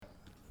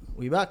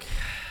We back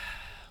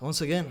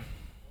once again.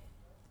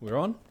 We're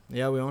on?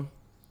 Yeah, we on.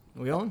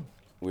 We on.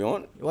 We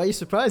on? Why are you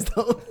surprised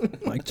though?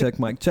 Mic check,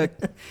 mic check.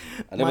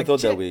 I never Mic thought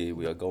check. that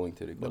we are going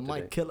to The record mic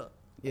today. killer.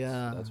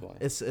 Yeah, That's why.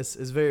 It's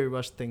very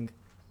rushed thing.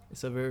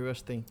 It's a very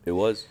rushed thing. It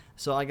was.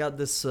 So I got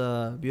this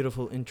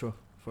beautiful intro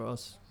for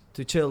us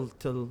to chill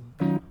till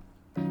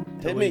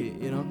Hit we, me.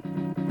 you know.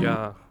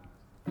 Yeah.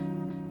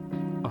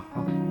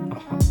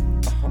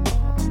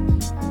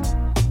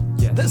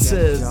 This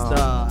is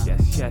the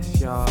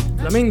Yes, y'all.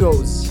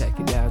 Flamingos. Check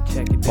it out.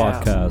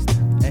 Podcast.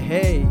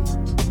 Hey,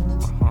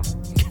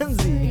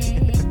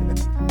 Kenzie.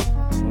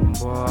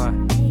 Boy.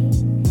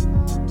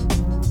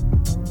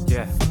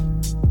 Yeah.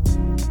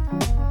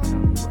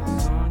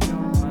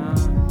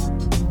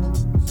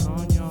 What's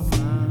on your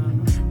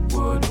mind?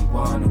 Wouldn't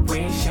wanna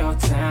waste your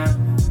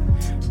time,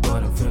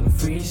 but I'm feeling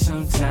free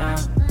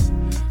sometimes.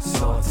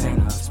 So I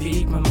tend to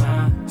speak my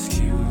mind.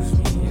 Excuse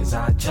me as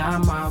I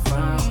jam my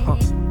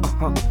rhyme.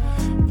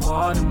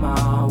 Pardon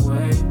my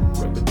way,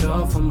 rip it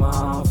off from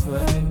my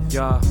face.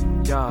 Yeah,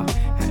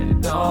 had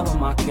it all on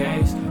my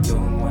case.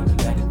 Don't wanna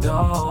let it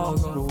all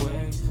go to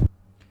waste.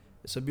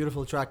 It's a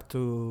beautiful track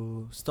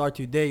to start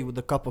your day with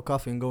a cup of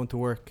coffee and going to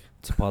work.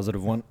 It's a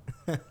positive one.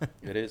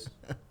 It is.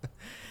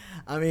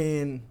 I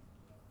mean,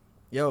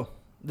 yo,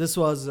 this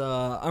was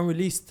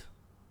unreleased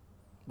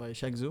by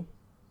Shqzu.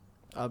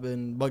 I've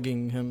been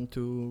bugging him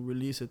to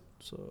release it,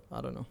 so I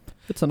don't know.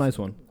 It's a nice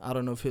one. I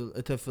don't know if he'll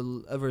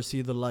ever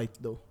see the light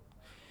though.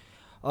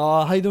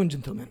 How you doing,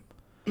 gentlemen?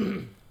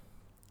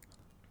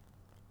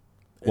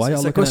 Why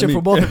it's y'all a question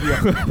looking for at both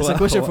of you. It's a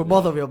question for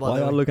both of you. Why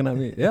y'all looking at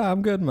me? Yeah,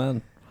 I'm good,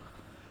 man.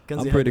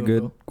 Kenzie, I'm pretty how you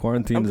doing, good.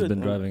 Quarantine I'm has good, been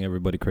man. driving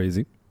everybody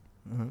crazy.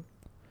 bro?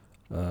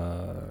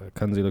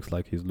 Kenzie looks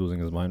like he's losing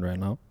his mind right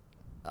now.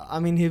 I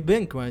mean, he's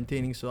been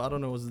quarantining, so I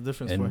don't know what's the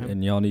difference for him.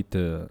 And y'all need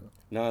to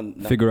No.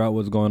 figure out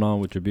what's going on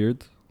with your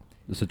beard.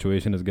 The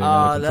situation is getting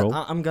out of control.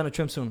 I'm gonna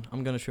trim soon.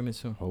 I'm gonna trim it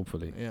soon.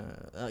 Hopefully.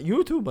 Yeah,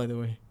 you too, by the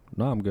way.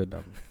 No, I'm good.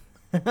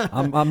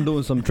 I'm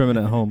doing some trimming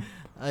at home.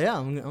 Yeah,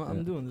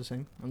 I'm doing the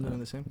same. I'm doing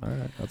the same. All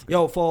right, that's good.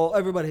 Yo, for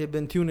everybody who've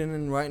been tuning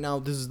in right now,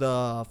 this is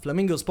the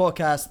Flamingos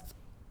podcast,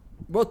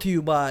 brought to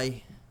you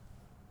by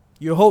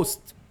your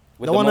host,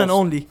 With the one and most.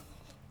 only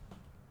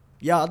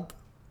Yad,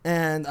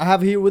 and I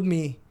have here with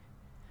me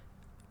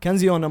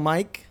Kenzie on the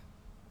mic.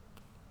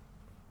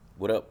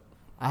 What up?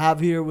 I have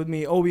here with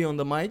me Obi on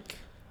the mic.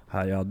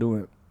 How y'all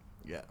doing?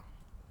 Yeah,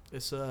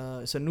 it's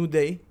a new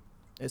day.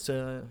 It's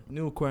a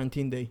new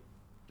quarantine day.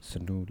 It's a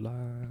new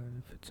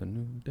life. It's a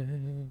new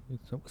day.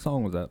 What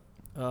song was that?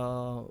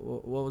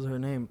 What was her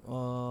name?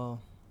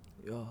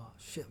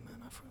 Shit, man,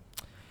 I forgot.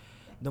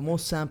 The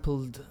most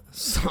sampled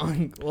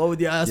song. What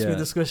would you ask me Yeah.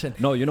 this question?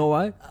 No, you know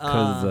why?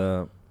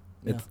 Because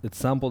Yeah. it's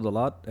sampled a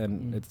lot,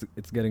 and Mm.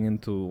 it's getting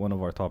into one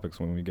of our topics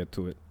when we get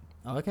to it.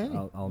 Okay.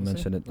 I'll We'll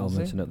mention see. it. I'll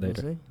mention it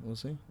later. We'll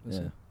see.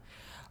 Yeah.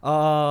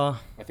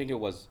 I think it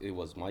was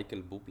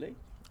Michael Bublé.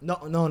 No.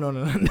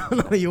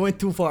 You went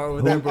too far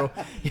over there, bro.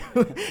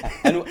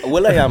 And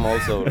Will.i.am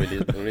also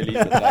released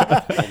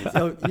that.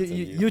 Yo,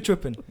 you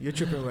tripping? You're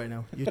tripping right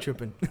now. You're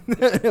tripping.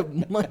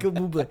 Michael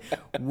Bublé.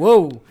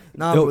 Whoa.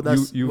 Nah, Yo, bro,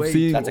 that's you've way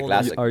seen, That's a too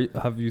classic.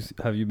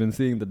 Have you been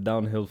seeing the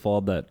downhill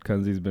fall that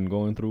Kenzie's been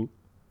going through?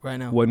 right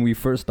now. When we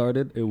first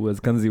started, it was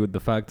Kenzie with the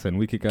facts and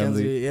Wiki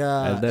Kenzie. Kenzie,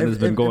 yeah. and then it's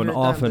been going every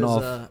off time and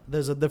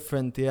there's off.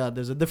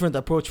 There's a different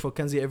approach for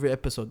Kenzie every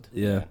episode.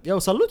 Yeah, Yo,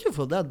 salute you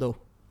for that though.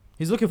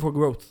 He's looking for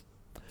growth.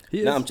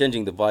 he Now is. I'm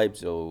changing the vibe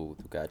so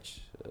to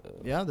catch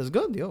Yeah, that's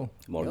good, yo.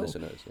 more Yo.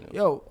 listeners. You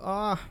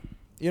know.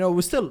 Yo,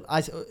 we still.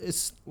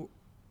 It's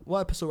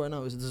what episode right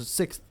now? Is this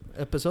the 6th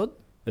episode?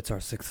 It's our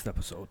 6th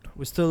episode.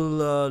 We're still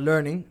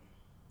learning,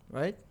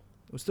 right?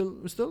 We're still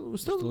growing. We're still We're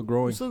still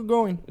growing. We're We're still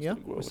growing, yeah.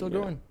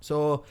 growing.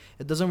 So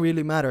it doesn't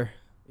really matter,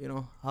 you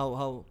know,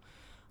 how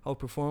we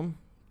perform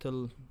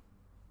till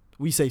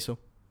we say so.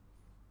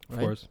 Of Right?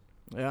 course.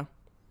 Yeah.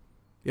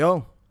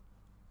 Yo.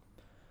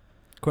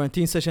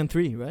 Quarantine session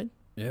 3, right?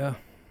 Yeah.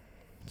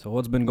 So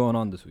what's been going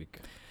on this week?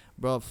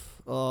 Bruv.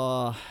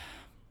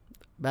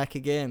 Back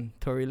again.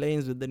 Tory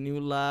Lanez with the new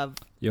lab.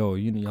 Yo,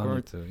 y'all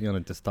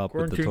need to stop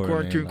with the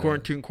Tory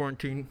Lanez.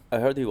 Quarantine. I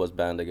heard he was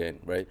banned again,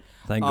 right?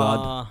 Thank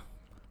God.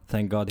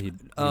 Thank God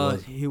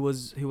he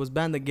was. He was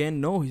banned again.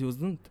 No, he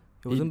wasn't.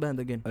 He wasn't banned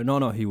again.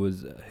 No, he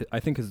was. I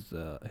think his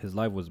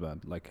live was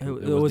banned. Like it It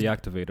was was-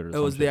 deactivated. Or It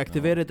was some shit.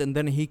 deactivated, and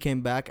then he came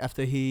back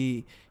after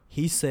he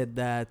said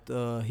that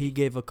he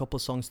gave a couple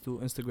songs to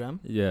Instagram,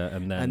 Yeah,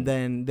 and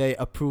then they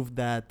approved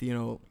that you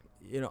know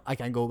I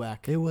can go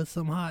back. it was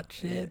some hot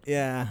shit.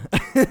 Yeah.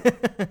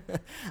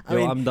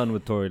 I'm done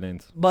with Tory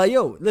Lanez. But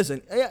yo,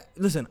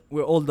 listen,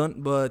 we're all done,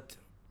 but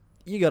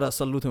you gotta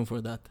salute him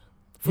for that.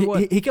 For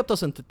what? He kept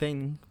us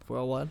entertaining for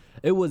a while.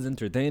 It was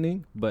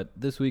entertaining, but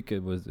this week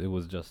it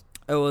was just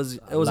It was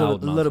a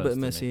Loud little bit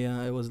nonsense to messy.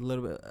 Yeah, it was a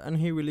little bit, and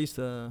he released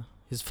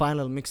his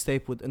final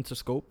mixtape with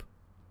Interscope.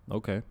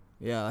 okay.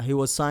 Yeah, he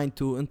was signed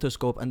to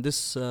Interscope, and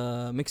this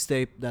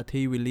mixtape that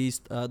he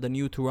released, the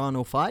new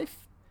Toronto 5.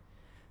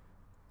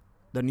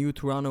 The new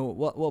Toronto.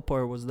 What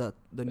part was that?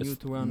 The new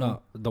Toronto.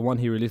 No, the one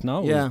he released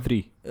now Yeah. was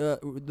 3.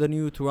 The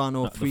new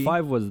Toronto 3. The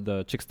 5 was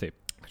the Chixtape.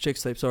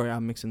 Chixtape. Sorry,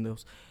 I'm mixing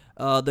those.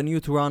 The new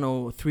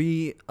Toronto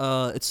 3.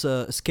 It's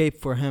a escape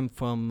for him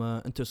from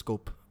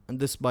Interscope, and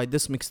this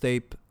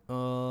mixtape,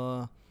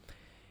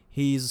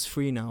 he's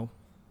free now.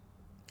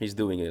 He's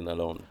doing it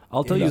alone.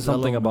 I'll tell you He's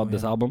something alone about now,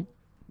 this yeah. album.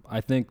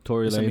 I think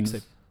Tory It's a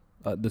Lanez.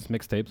 mixtape. This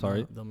mixtape,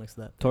 sorry. No, don't mix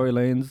that. Tory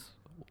Lanez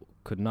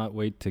could not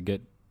wait to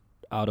get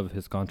out of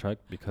his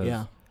contract because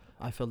Yeah,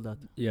 I felt that.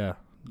 yeah,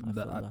 I felt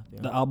that,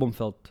 yeah. the album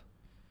felt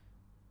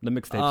the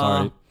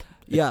mixtape. It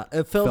Yeah,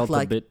 it felt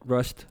like a bit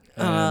rushed.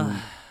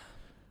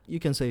 you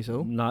can say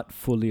so. Not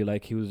fully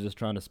like he was just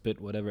trying to spit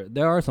whatever.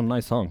 There are some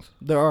nice songs,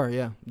 There are,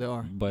 yeah, there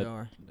are. but there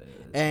are.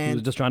 he And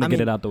was just trying to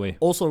get it out the way.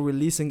 Also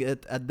releasing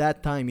it at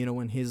that time,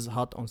 when he's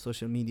hot on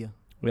social media.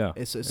 Yeah,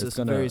 It's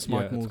gonna- a very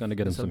smart yeah, move. it's gonna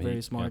get him It's a some very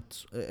heat, yeah.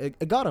 smart.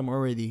 It got him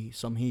already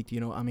some heat.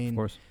 I mean, of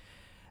course.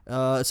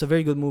 it's a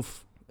very good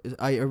move.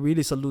 I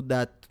really salute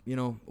that.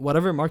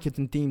 Whatever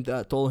marketing team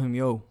that told him,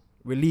 yo,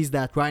 release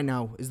that right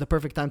now is the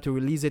perfect time to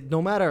release it.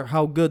 No matter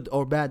how good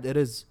or bad it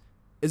is,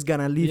 it's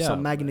gonna leave Yeah,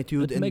 some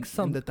magnitude it in, makes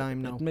some- in the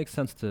time now. It makes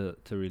sense to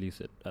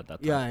release it at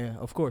that time. Yeah,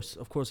 of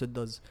course it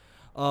does.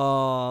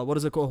 What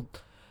is it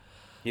called?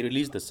 He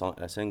released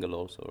a single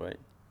also, right?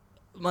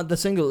 The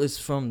single is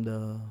from the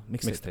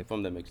mixtape.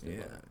 From the mixtape.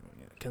 Yeah,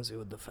 can see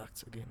with the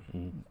facts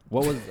again.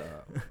 What was?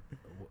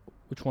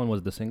 Which one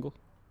was the single?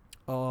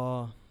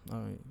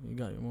 You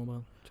got your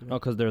mobile. No,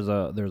 because there's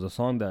a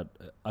song that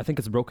I think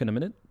it's Broken a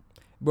Minute.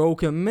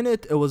 Broken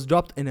Minute. It was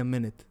dropped in a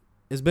minute.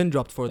 It's been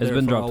dropped for It's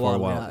been dropped a for a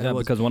while. while. it Yeah,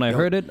 was- because when I yo,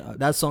 heard it,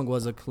 that song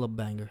was a club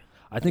banger.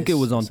 I think it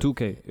it's- was on it's-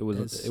 2K. It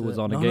was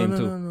on a game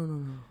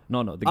too.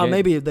 No, the game.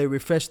 Maybe if they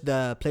refreshed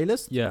the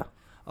playlist. Yeah.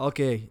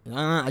 Okay.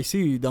 I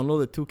see you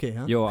downloaded 2K,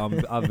 huh? Yo,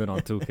 I've been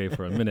on 2K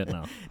for a minute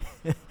now.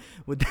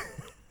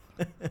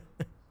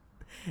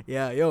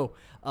 Yeah, yo.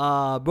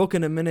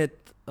 Broken a Minute.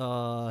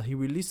 He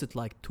released it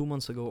like 2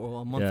 months ago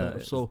or a month Yeah,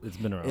 or so. it's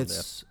been around.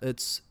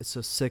 It's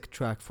a sick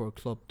track for a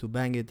club to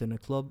bang it in a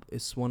club.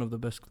 It's one of the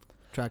best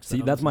tracks.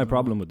 See, that's my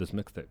problem with this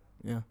mixtape.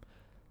 Yeah.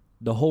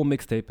 The whole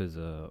mixtape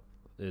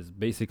is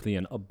basically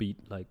an upbeat,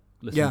 like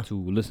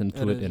listen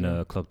to it in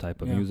a club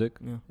type of music,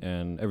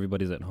 and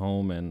everybody's at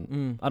home,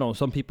 and I don't know.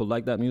 Some people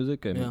like that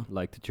music and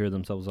like to cheer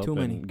themselves up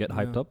and get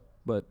hyped up.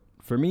 But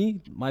for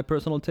me, my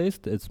personal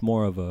taste, it's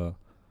more of a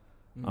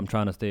I'm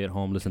trying to stay at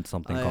home, listen to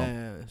something calm.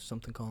 Yeah,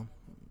 something calm.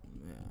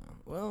 Yeah.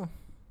 Well,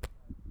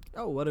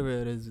 whatever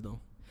it is though.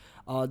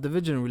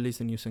 Division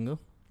released a new single.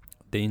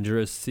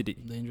 Dangerous City.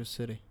 Dangerous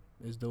City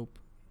is dope.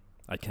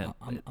 I can't.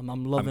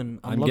 I'm loving.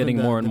 I'm loving getting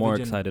the more and more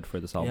Division. excited for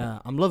this album. Yeah,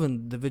 I'm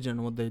loving Division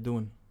and what they're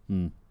doing.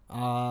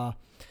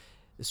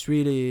 It's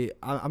really.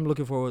 I'm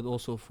looking forward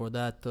also for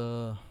that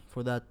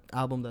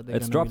album that they're.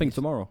 It's dropping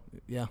tomorrow.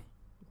 Yeah.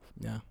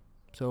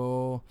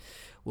 So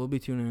we'll be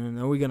tuning in.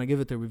 Are we gonna give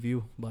it a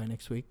review by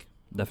next week?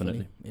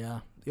 Definitely. Hopefully. Yeah.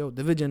 Yo,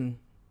 Division.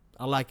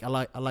 I like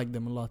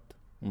them a lot.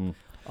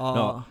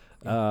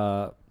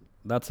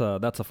 That's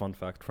a fun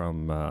fact from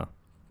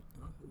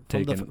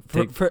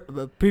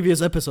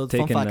previous episode.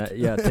 Taken, fun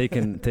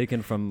fact.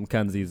 taken from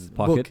Kanzi's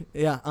pocket. Book.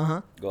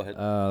 Yeah. Go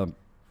ahead.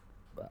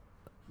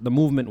 The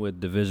movement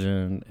with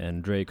Division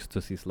and Drake's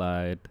Tootsie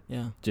Slide.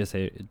 Yeah.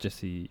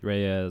 Jesse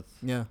Reyes.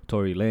 Yeah.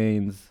 Tory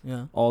Lanez.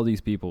 Yeah. All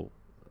these people.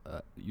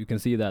 You can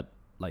see that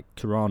like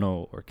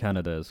Toronto or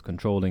Canada is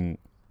controlling.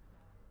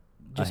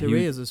 Jesse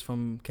Reyes is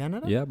from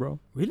Canada? Yeah, bro.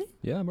 Really?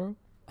 Yeah, bro.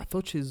 I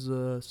thought she's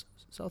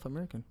South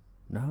American.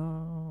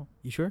 No.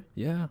 You sure?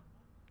 Yeah.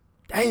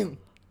 Damn.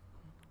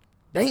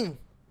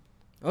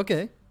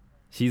 Okay.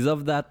 She's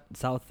of that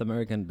South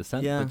American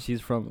descent, but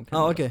she's from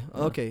Canada.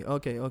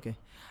 Okay.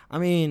 I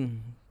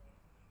mean,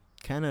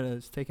 Canada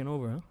is taking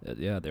over, huh?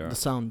 Yeah, they are. The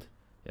sound.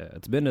 Yeah,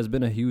 it's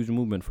been a huge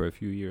movement for a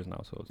few years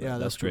now, so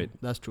that's true. great.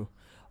 That's true.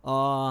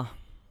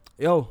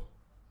 Yo,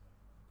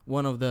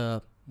 one of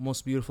the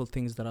most beautiful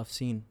things that I've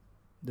seen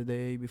the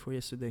day before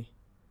yesterday.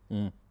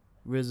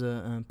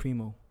 RZA and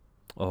Premo.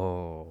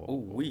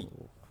 Oh, we.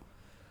 You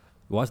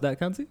watched that,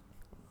 Kanzi?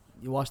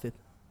 You watched it?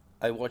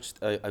 I watched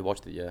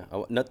it. Yeah,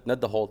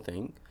 not the whole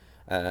thing.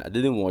 I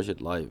didn't watch it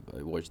live.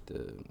 I watched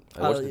it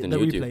on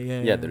YouTube.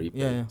 Replay, the replay.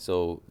 Yeah.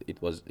 So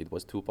it was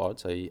 2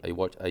 parts.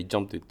 I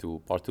jumped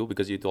to part 2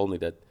 because you told me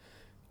that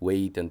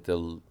wait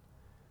until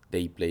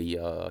they play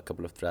a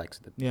couple of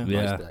tracks.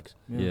 Nice tracks.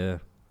 Yeah.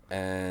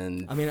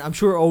 And I mean, I'm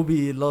sure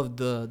Obi loved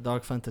the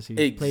Dark Fantasy.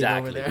 Exactly. Played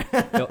over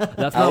there. Yo,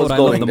 that's not what I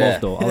love the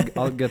most, though.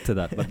 I'll get to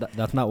that, but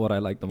that's not what I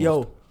like the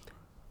most.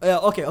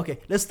 Okay.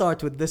 Let's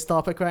start with this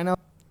topic right now.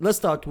 Let's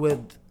start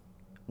with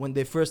when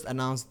they first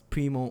announced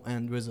Premo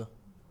and RZA.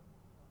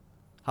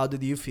 How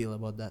did you feel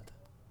about that?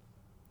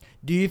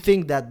 Do you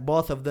think that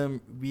both of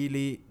them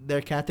really,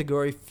 their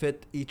category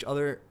fit each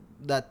other,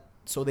 that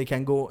so they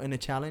can go in a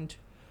challenge?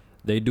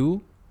 They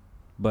do,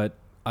 but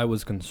I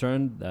was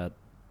concerned that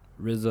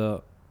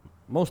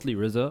mostly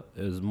RZA,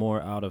 is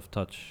more out of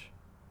touch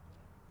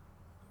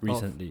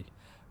recently.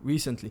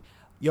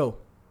 Yo,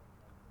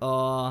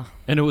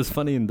 And it was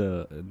funny in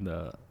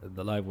the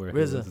live where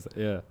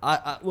RZA.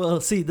 Well,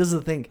 see, this is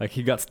the thing. Like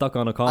he got stuck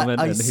on a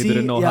comment and he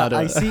didn't know how to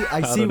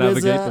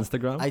navigate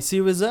Instagram. I see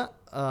RZA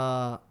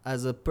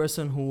as a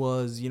person who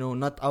was,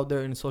 not out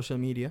there in social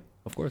media.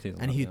 Of course he's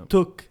not. And he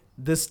took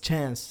this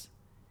chance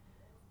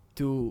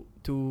to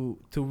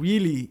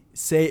really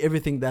say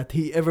everything that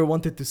he ever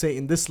wanted to say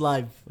in this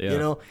live.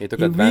 Yeah. He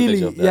took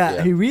advantage of that.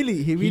 Yeah, he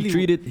really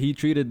he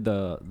treated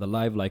the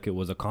live like it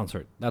was a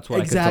concert. That's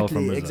what I could tell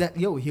from RZA.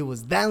 Exactly. Yo, he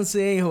was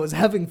dancing, he was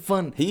having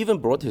fun. He even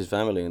brought his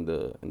family in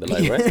the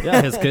live, right?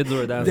 Yeah, his kids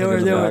were dancing.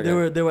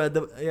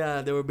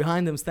 They were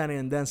behind him standing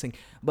and dancing.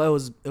 But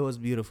it was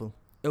beautiful.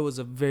 It was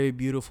a very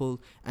beautiful,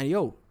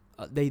 and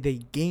they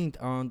gained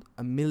around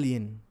 1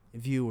 million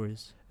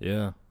viewers.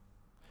 Yeah.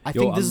 I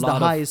think this is the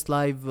highest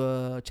live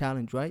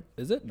challenge, right?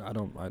 Is it?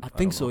 I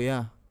think so,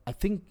 yeah. I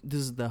think this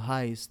is the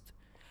highest.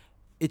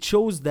 It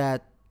shows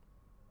that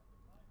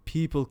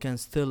people can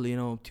still,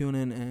 tune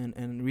in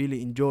and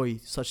really enjoy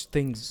such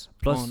things.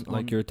 Plus,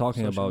 on you're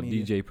talking about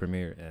media. DJ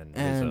Premier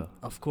and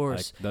of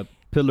course, the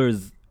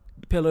pillars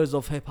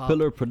of hip hop.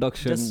 Pillar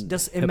production.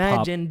 Just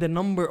imagine the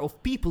number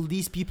of people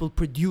these people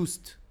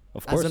produced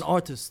as an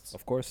artist.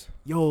 Of course.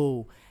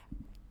 Yo,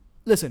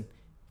 listen,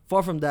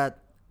 far from that,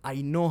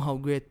 I know how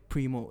great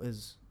Premo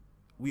is.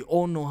 We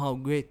all know how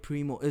great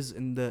Premo is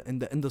in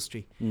the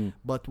industry.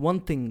 But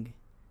one thing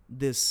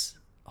this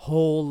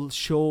whole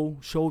show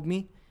showed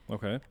me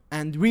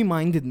and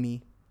reminded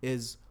me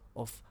is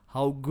of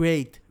how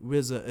great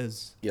RZA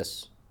is.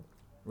 Yes.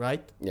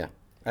 Right? Yeah.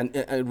 And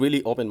it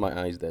really opened my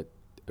eyes that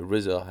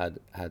RZA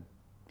had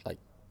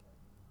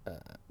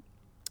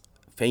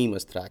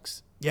famous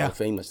tracks.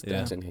 Famous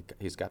tracks in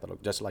his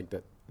catalog, just like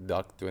the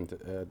Dark Twisted.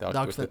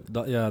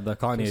 The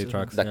Kanye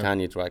tracks. The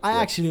Kanye tracks.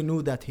 I actually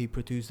knew that he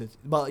produced it,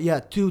 but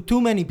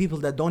too many people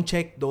that don't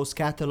check those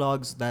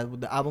catalogs, that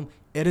with the album,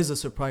 it is a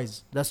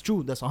surprise. That's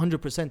true. That's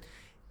 100%.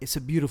 It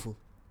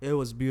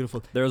was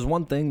beautiful. There's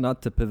one thing,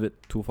 not to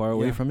pivot too far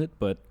away from it,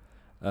 but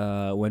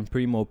when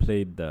Premo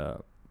played the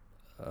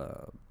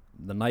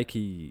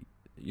Nike.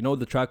 You know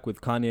the track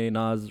with Kanye,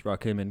 Nas,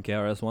 Rakim, and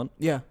KRS-One?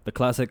 Yeah. The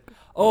classic.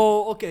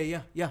 Oh, okay,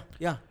 yeah.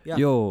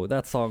 Yo,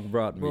 that song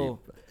brought me.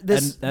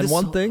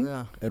 One thing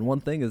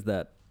is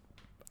that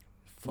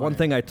one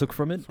thing I took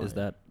from it is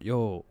that,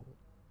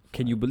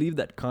 can you believe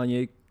that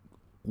Kanye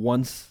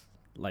once,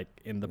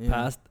 in the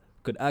past,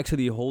 could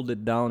actually hold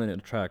it down in a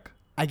track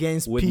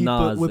against with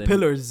people Nas with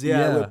pillars,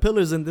 with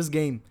pillars in this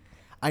game.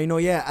 I know,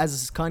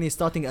 as Kanye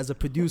starting as a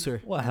producer.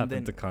 What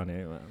happened to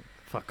Kanye, man?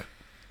 Fuck.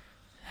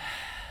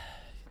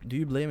 Do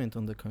you blame it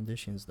on the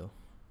conditions, though?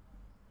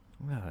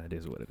 Yeah, it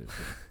is what it is.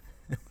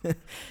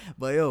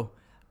 But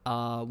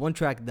one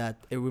track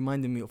that it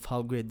reminded me of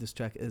how great this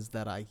track is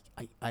that I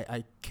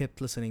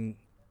kept listening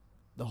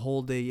the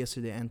whole day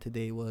yesterday and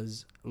today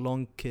was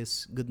Long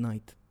Kiss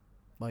Goodnight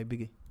by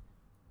Biggie.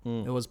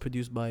 It was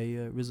produced by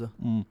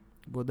RZA.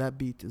 But that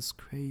beat is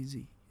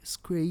crazy. It's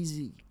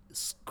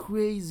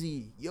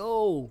crazy.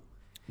 Yo.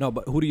 No,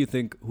 but who do you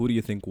think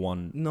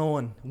won? No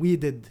one. We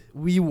did.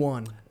 We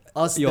won.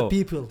 Us, the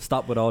people.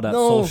 Stop with all that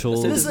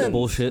social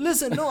bullshit.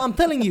 Listen, no, I'm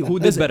telling you. Who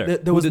did better?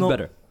 Who did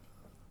better?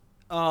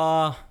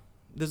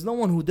 There's no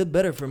one who did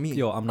better for me.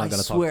 I'm not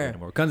going to talk to you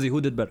anymore. Kanzi, who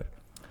did better?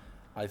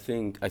 I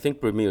think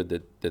Premier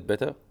did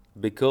better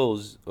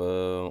because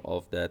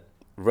of that.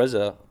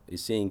 RZA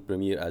is seeing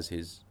Premier as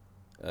his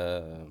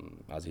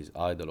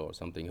idol or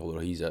something,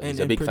 or he's a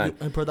big fan.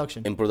 In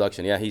production. In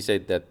production, yeah. He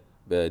said that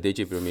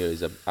DJ Premier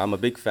I'm a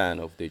big fan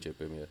of DJ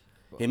Premier.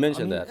 He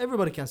mentioned that.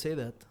 Everybody can say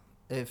that.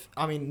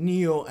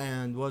 Neo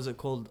and what was it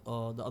called?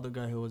 The other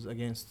guy who was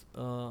against.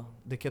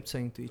 They kept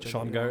saying to each other.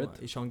 Sean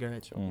Garrett. Sean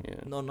Garrett.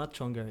 No, not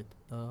Sean Garrett.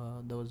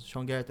 There was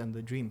Sean Garrett and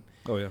The Dream.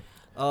 Oh yeah.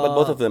 But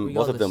both of them,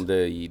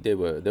 they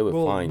were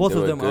fine. Both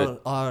of them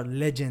are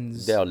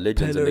legends. They are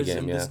legends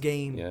in this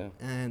game. Yeah.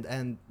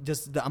 And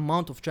just the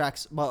amount of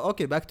tracks. But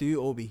okay, back to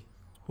you, Obi.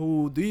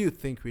 Who do you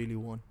think really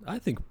won? I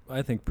think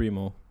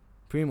Premo.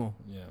 Premo.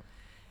 Yeah.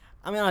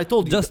 I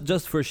told you.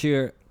 Just for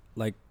sheer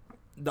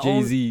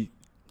Jay-Z.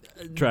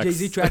 Tracks.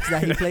 Jay-Z tracks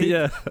that he played.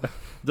 Yeah,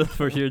 just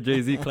for sheer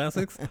Jay-Z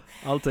classics,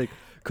 I'll take.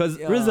 Because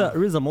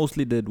RZA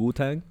mostly did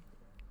Wu-Tang.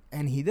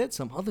 And he did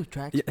some other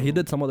tracks. Yeah, he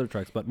did some other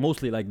tracks, but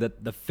mostly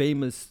the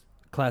famous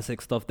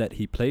classic stuff that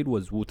he played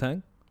was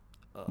Wu-Tang,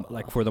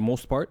 for the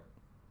most part.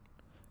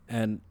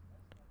 And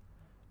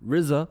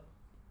RZA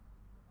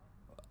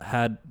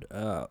had,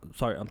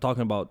 I'm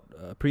talking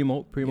about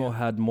Premo. Premo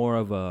had more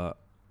of a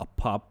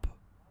pop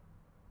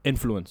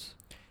influence.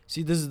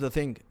 See, this is the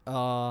thing.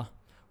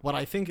 What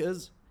I think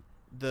is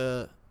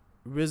the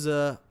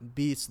RZA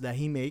beats that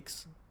he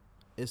makes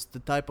is the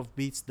type of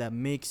beats that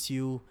makes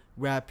you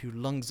rap your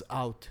lungs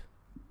out.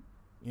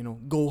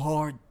 Go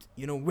hard.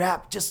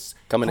 Rap just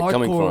coming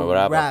from a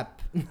rapper.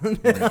 Rap.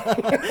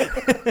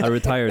 A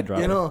retired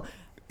rapper.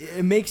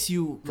 It makes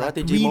you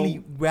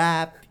really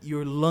rap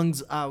your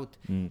lungs out.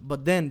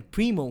 But then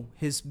Premo,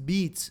 his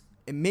beats,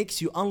 it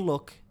makes you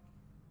unlock,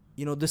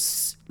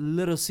 this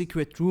little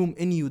secret room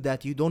in you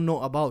that you don't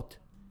know about.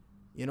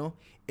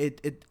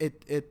 It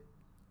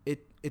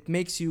it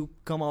makes you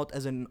come out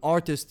as an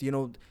artist.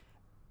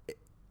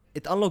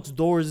 It unlocks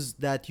doors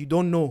that you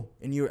don't know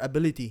in your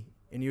ability,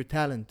 in your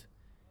talent,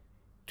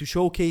 to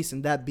showcase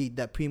in that beat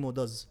that Premo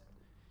does.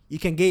 You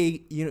can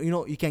get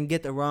you can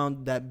get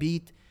around that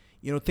beat.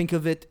 Think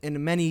of it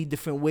in many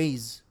different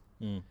ways.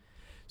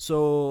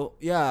 So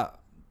yeah,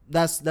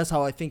 that's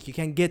how I think you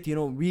can get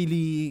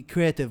really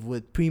creative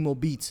with Premo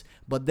beats.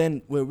 But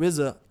then with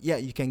RZA, yeah,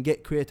 you can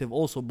get creative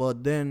also,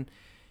 but then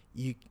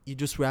you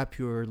just rap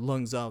your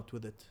lungs out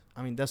with it.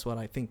 I mean, that's what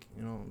I think.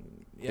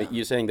 Yeah.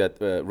 You're saying that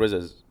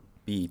RZA's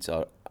beats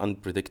are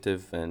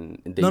unpredictable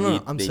and they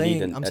I'm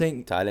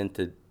need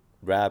talented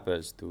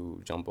rappers to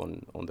jump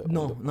on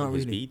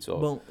his beats, or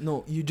well,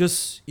 no, you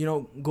just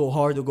go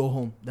hard or go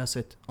home. That's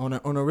it on a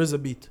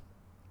RZA beat.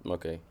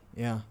 Okay.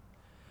 Yeah.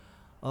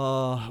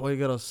 What you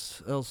got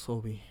else,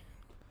 Obi?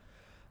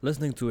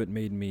 Listening to it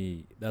made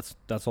me. That's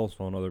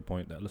also another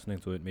point, that listening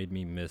to it made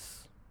me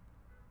miss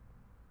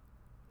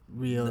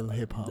real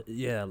hip hop.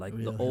 Yeah, like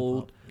real the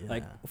old, yeah.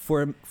 like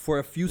for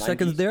a few 90s,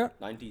 seconds there.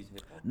 90s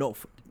hip hop. No,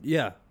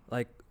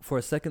 like for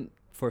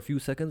a few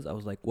seconds, I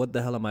was like, what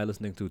the hell am I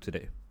listening to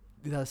today?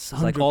 That's 100%.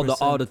 It's like all the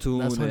auto-tune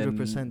That's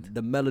 100%. and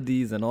the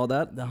melodies and all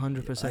that. The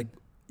 100%. Like,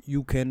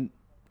 you can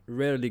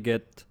rarely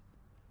get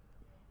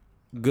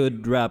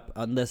good rap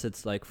unless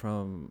it's like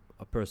from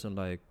a person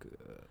like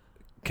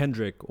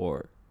Kendrick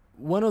or...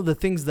 One of the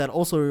things that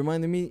also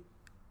reminded me,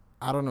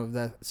 I don't know if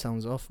that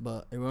sounds off,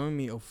 but it reminded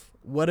me of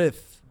what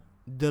if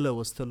Dilla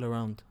was still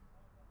around.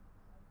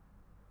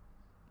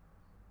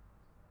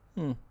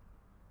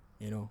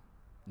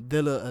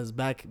 Dilla as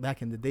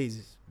back in the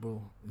days,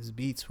 bro. His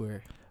beats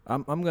were...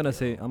 I'm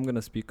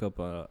gonna speak up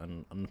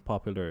an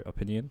unpopular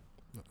opinion.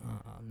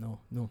 No,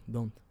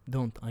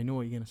 don't. I know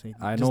what you're gonna say.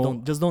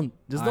 Just don't.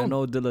 I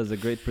know Dilla is a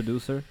great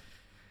producer.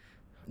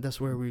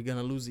 That's where we're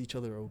gonna lose each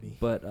other, Obi.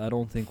 But I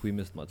don't think we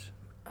missed much.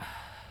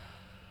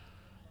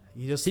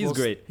 He's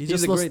great.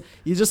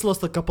 You just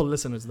lost a couple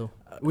listeners, though.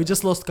 We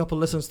just lost a couple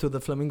listeners to the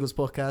Flamingos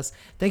podcast.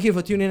 Thank you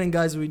for tuning in,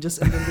 guys. We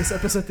just ended this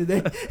episode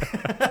today.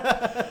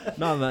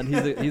 No, man,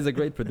 he's a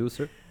great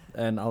producer,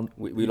 and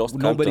we lost.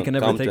 Nobody can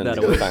ever take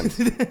that away. Fans.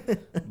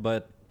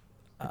 But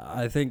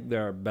I think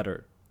there are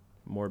better,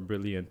 more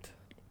brilliant.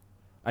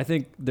 I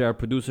think there are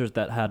producers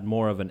that had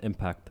more of an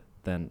impact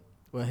than.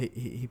 Well,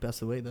 he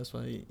passed away. That's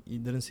why you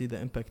didn't see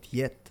the impact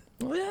yet.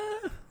 Oh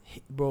yeah,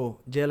 bro.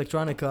 J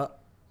Electronica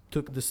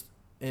took this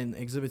in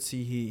Exhibit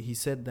C. He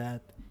said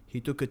that he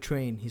took a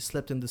train. He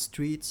slept in the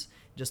streets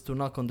just to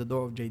knock on the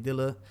door of J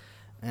Dilla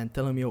and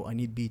tell him, "Yo, I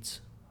need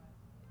beats."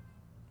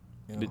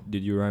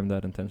 Did you rhyme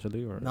that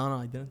intentionally or? No,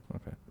 I didn't.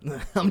 Okay.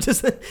 I'm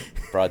just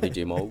proud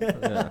DJ Mo.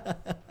 Yeah.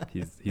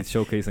 He's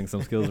showcasing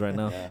some skills right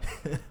now. Yeah.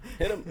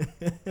 Hit him.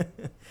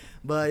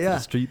 But yeah, the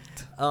street.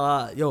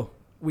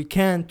 We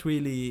can't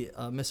really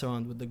mess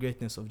around with the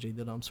greatness of J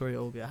Dilla. I'm sorry,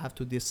 Obi. I have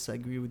to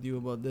disagree with you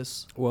about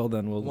this. Well,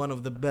 then one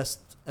of the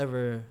best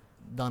ever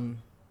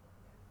done,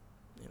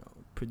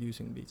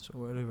 producing beats or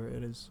whatever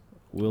it is.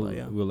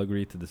 We'll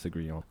agree to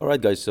disagree on. All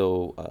right, guys.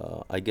 So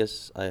I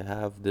guess I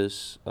have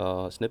this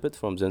snippet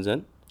from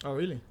Zin-Zen. Oh,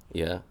 really?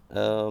 Yeah.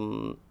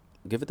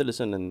 Give it a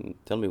listen and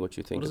tell me what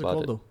you think about it. What is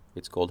it called, though?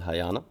 It's called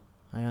Hayana.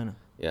 Hayana.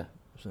 Yeah.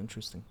 That's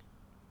interesting.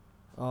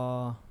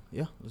 Yeah,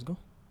 let's go.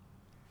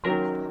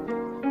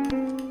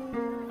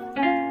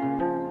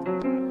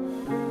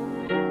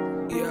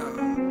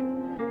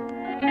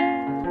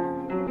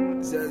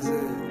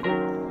 Zin-Zen,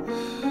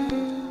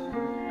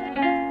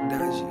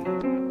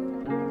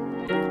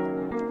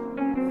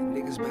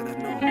 niggas better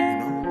know,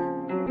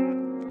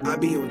 I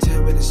be on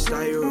 10 with a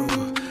styro.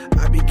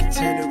 I be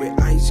contented with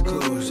eyes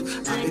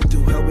closed. I been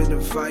through hell with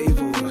them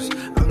 5-0s.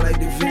 I'm like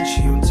Da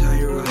Vinci on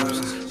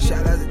Tyros.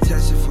 Shout out to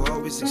Tessa for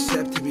always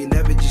accepting me.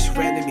 Never just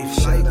randomly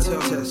flight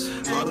tours.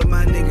 All of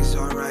my niggas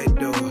alright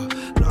though.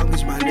 Long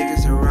as my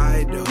niggas are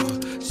ride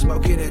though.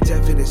 Smoking at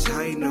death in his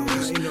high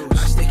nose.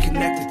 I stay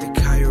connected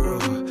to Cairo.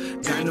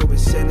 I know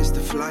it's sentenced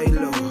to fly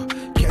low.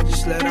 Can't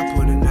just let up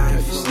on a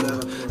knife slow.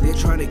 They're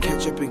trying to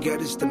catch up and get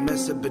us to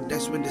mess up, but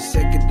that's when the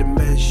second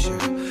dementia.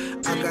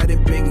 I got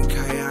it big in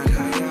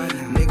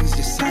Hayana. Niggas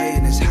just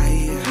saying it's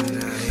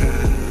Hayana.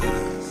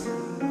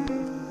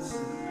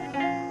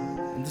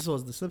 And this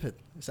was the snippet.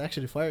 It's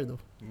actually fire though.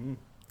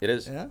 It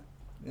is. Yeah.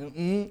 No,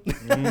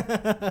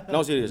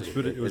 seriously.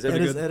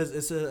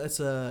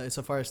 It's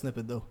a fire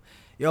snippet though.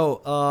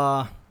 Yo,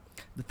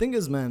 the thing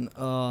is, man,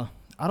 I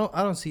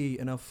don't see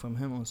enough from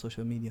him on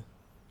social media.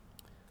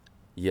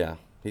 Yeah,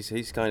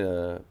 he's kind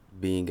of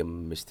being a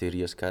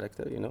mysterious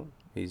character,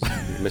 He's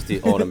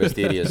on a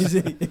mysterious.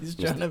 he's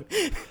trying to.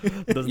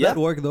 Does that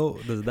work though?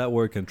 Does that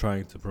work in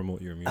trying to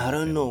promote your music? I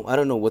don't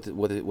know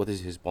what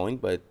is his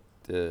point, but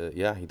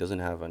he doesn't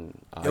have an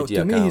IG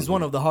to me, account. he's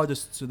one of the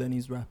hardest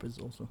Sudanese rappers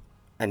also.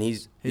 And you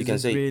can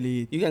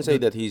say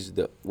that he's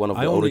one of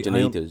the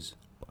originators.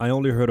 I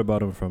only heard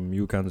about him from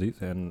you, Kanzi,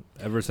 and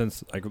ever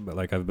since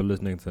I've been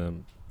listening to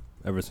him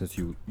ever since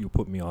you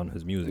put me on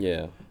his music.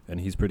 Yeah. And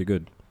he's pretty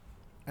good.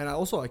 And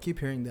I keep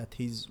hearing that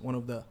he's one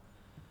of the,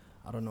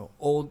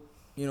 old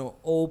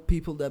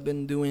people that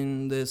been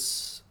doing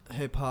this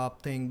hip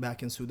hop thing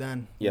back in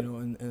Sudan. Yep. You know,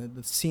 in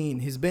the scene.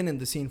 He's been in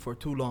the scene for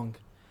too long.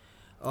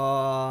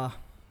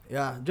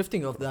 Yeah,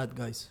 drifting off that,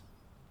 guys.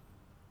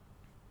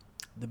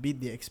 The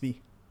BEATDXB.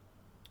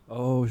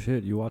 Oh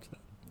shit, you watched that?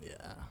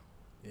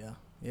 Yeah.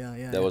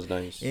 That was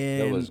nice.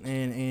 And That was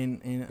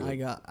and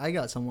good. I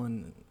got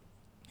someone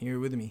here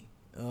with me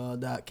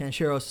that can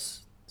share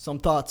us some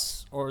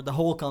thoughts or the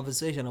whole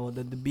conversation about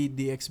the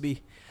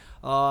BEATDXB.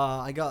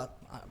 I got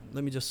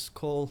let me just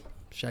call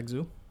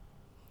Shqzu.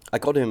 I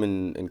caught him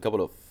in a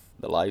couple of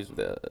the lives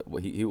that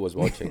he was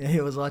watching.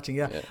 He was watching,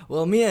 yeah.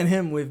 Well, me and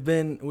him, we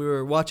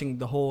were watching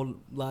the whole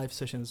live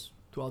sessions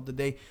throughout the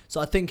day.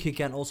 So I think he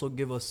can also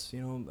give us,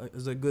 you know,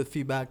 as a good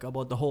feedback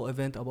about the whole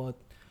event, about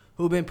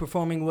who been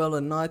performing well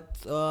and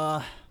not.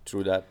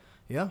 True that.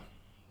 Yeah.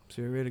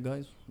 So you ready,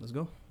 guys? Let's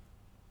go.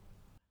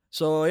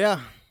 So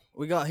yeah,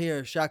 we got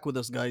here Shaq with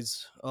us,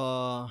 guys.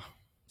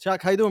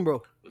 Shaq, how you doing,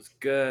 bro? It's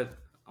good.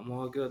 I'm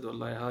all good.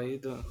 Wallahi, how you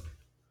doing?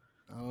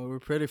 We're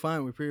pretty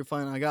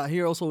fine. I got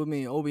here also with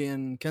me Obi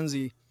and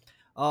Kenzie.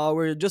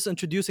 We're just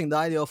introducing the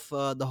idea of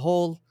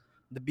the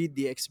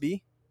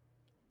BEATDXB,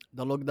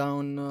 the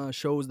lockdown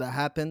shows that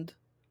happened.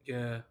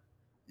 Yeah.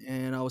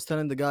 And I was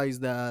telling the guys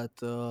that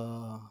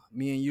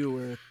me and you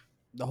were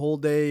the whole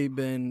day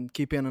been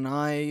keeping an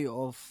eye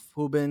of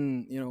who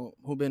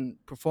been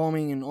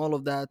performing and all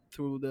of that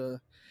through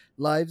the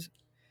lives.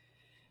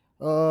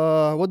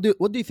 What do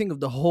you think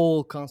of the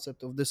whole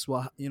concept of this?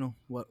 What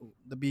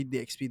the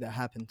BEATDXB that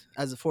happened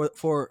as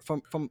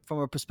from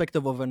a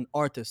perspective of an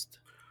artist?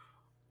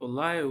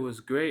 Wallahi, it was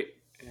great.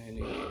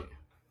 And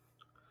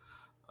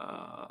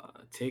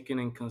taking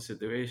in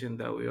consideration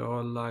that we are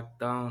all locked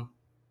down,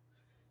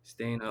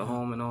 staying at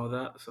home and all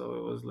that. So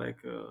it was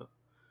like a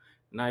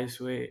nice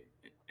way,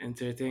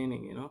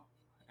 entertaining, you know?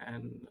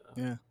 And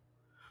Yeah.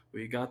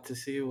 we got to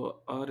see what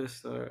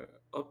artists are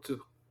up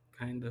to,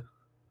 kind of.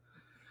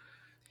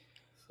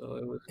 So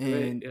it was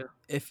And great,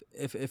 yeah.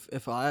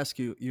 if I ask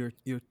you your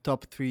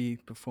top 3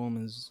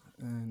 performers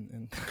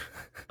and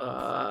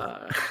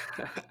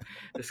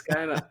It's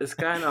kind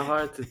of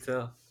hard to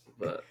tell,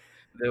 but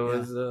there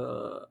was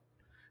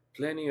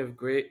plenty of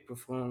great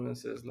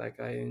performances. Like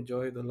I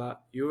enjoyed a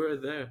lot. You were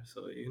there,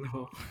 so you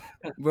know.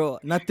 bro,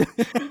 not to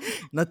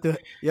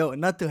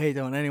not to hate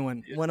on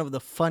anyone. One of the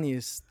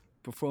funniest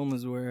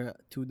performers were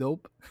Too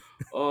Dope.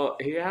 Oh,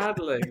 he had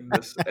like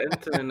this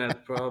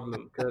internet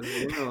problem because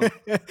you know.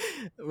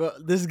 Well,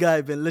 this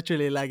guy been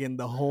literally lagging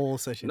the whole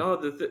session. No,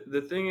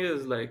 the thing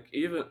is like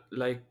even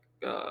like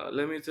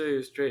let me tell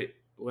you straight.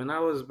 When I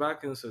was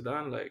back in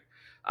Sudan, like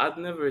I'd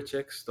never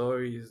check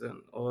stories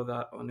and all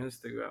that on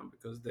Instagram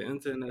because the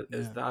internet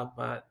is that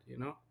bad, you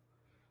know.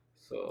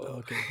 So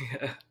Okay.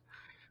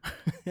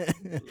 yeah.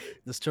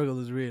 The struggle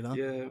is real, huh?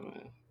 Yeah,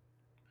 man.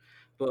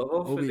 But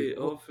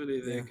hopefully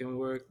they can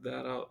work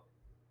that out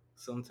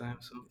sometime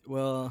soon.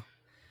 Well,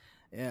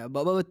 yeah,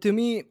 but to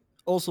me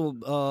also,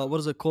 what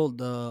is it called?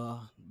 The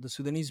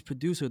Sudanese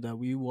producer that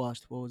we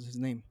watched. What was his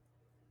name?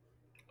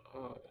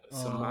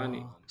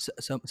 Samani.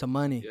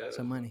 Samani. Yeah.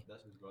 Samani.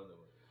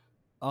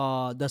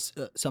 That's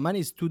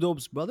Samani's Too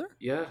Dope's brother.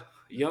 Yeah,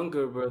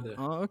 younger brother.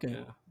 Oh, okay.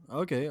 Yeah.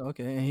 Okay,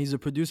 and he's a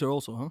producer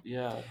also, huh?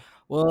 Yeah.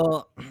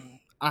 Well,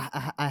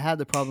 I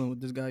had a problem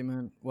with this guy,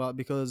 man. Well,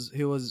 because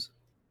he was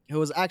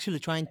actually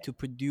trying to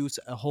produce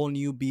a whole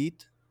new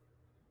beat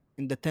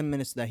in the 10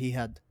 minutes that he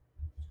had.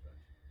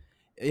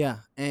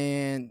 Yeah,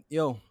 and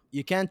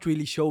you can't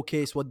really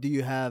showcase what do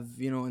you have,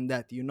 in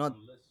that.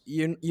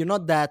 You're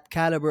not that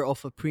caliber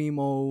of a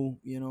Premo,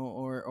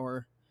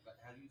 or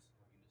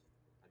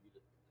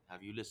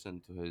Have you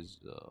listened to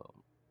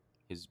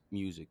his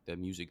music, the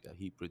music that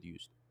he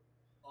produced?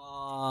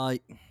 I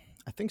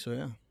think so,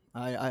 yeah.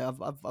 I've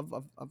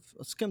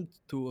skimmed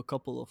to a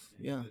couple of,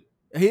 yeah.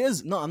 He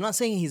is. No, I'm not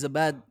saying he's a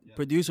bad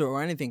producer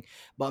or anything,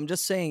 but I'm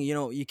just saying,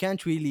 you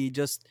can't really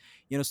just,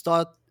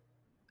 start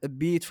a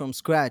beat from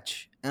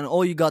scratch and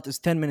all you got is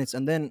 10 minutes,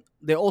 and then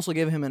they also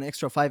gave him an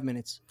extra 5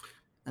 minutes,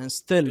 and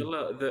still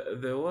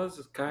There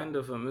was kind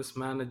of a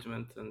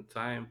mismanagement in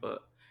time,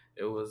 but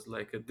it was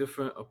like a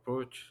different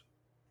approach,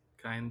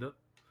 kind of.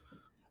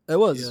 it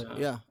was,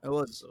 yeah, it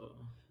was.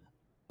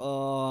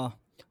 So,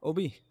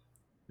 Obi,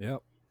 Yeah.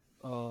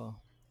 what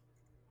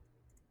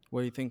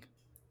do you think?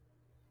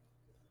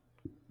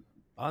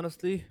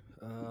 Honestly,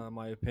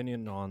 my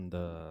opinion on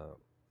the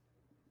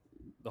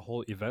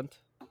whole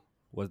event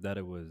was that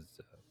it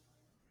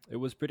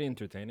was pretty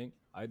entertaining.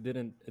 I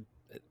didn't.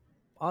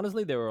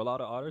 Honestly, there were a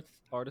lot of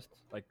artists,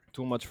 like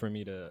too much for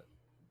me to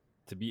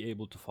be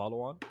able to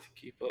follow on. to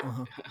keep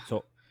up.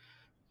 So,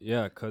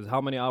 yeah, because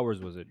how many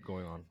hours was it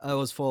going on? I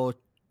was for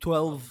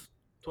 12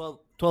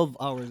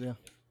 hours, yeah.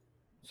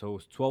 So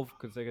it's 12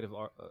 consecutive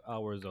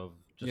hours of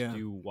just Yeah.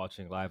 you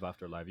watching live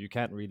after live. You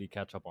can't really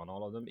catch up on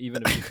all of them,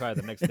 even if you try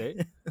the next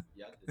day.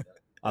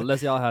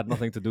 Unless y'all had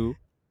nothing to do,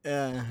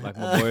 Yeah. like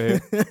my boy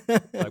here,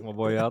 like my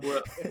boy out.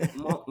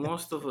 Well,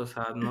 most of us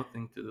had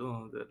nothing to do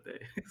on that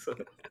day. So.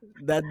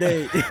 That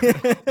day.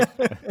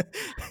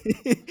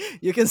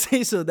 You can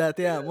say so that,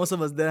 yeah, most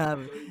of us didn't have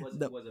It was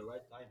the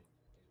right timing.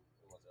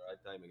 It was the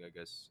right timing, I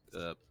guess.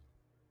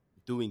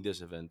 doing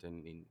this event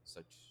in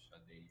such a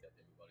day that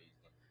everybody is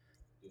not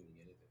doing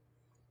anything.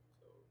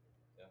 So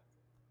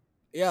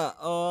yeah.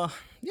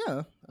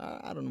 Yeah.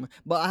 I don't know,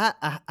 but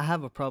I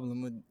have a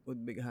problem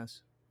with Big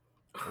House.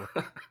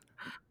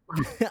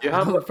 You I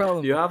have have a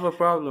problem. you have a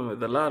problem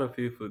with a lot of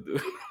people,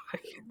 dude.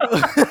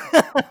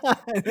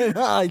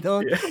 No, I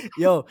don't. Yeah.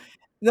 Yo,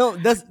 no.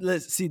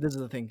 Let's see. This is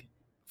the thing.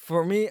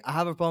 For me, I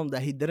have a problem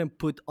that he didn't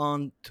put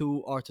on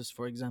two artists,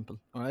 for example.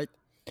 All right.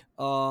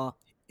 Uh,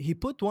 he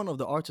put one of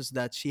the artists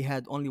that she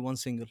had only one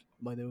single.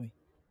 By the way,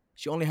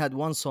 she only had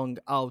one song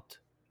out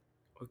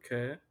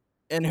Okay.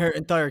 in her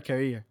entire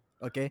career.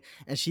 Okay,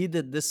 and she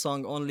did this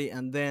song only,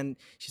 and then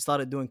she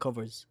started doing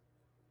covers.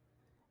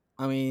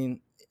 I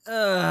mean,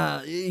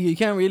 you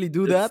can't really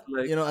do It's that,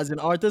 like, as an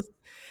artist.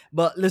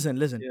 But listen.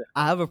 yeah.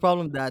 I have a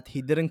problem that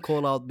he didn't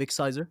call out Big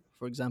Sizer,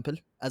 for example,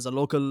 as a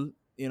local,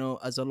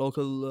 as a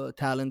local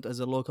talent, as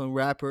a local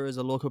rapper, as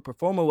a local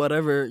performer,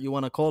 whatever you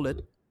want to call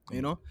it,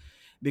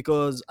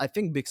 because I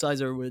think Big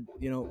Sizer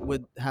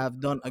would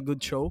have done a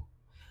good show.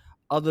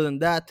 Other than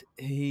that,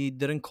 he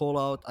didn't call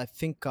out, I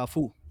think,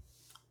 Kafu.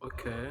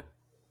 Okay.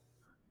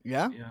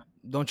 Yeah, Yeah.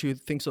 don't you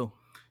think so?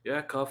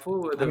 Yeah,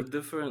 Kafu would I mean,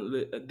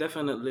 have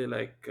definitely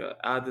like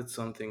added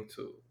something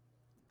to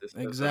this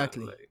event.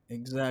 Like,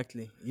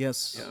 exactly.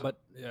 Yes.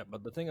 yeah.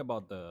 But the thing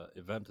about the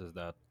event is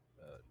that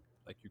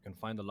like you can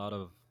find a lot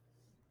of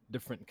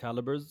different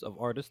calibers of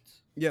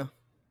artists. Yeah.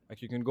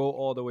 Like you can go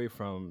all the way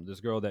from this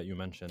girl that you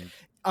mentioned,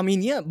 I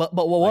mean, yeah, but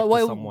like why?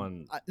 to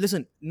someone.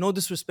 Listen, no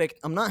disrespect.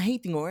 I'm not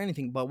hating or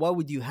anything, but why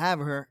would you have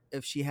her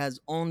if she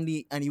has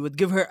only, and you would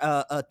give her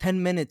a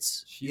 10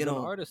 minutes, She's an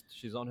artist.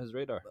 She's on his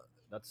radar.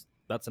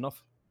 That's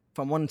enough.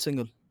 from one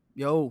single.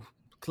 Yo,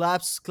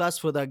 claps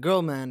for that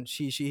girl, man.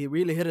 She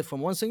really hit it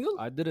from one single.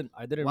 I didn't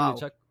really Wow.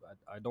 check.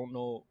 I don't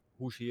know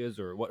who she is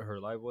or what her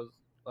live was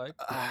like,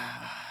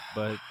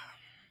 but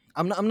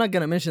I'm not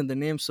gonna mention the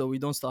name so we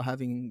don't start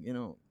having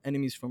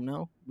enemies from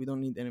now. We don't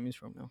need enemies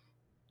from now,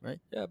 right?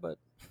 yeah, but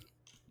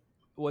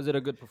was it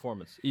a good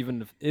performance?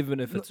 Even if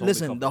it's only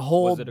Listen, the couple,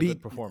 whole was it a beat.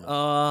 good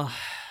performance?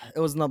 It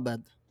was not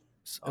bad.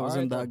 It All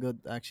wasn't right, that then. good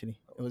actually.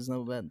 It was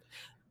not bad.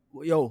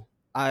 Yo,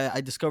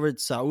 I discovered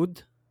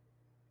Saud.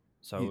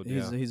 Saud,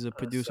 He's a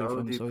producer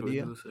from Saudi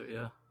Saudi. producer,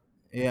 yeah.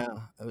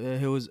 Yeah,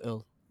 he was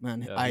ill,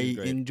 man. Yeah, I he's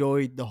great.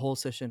 enjoyed the whole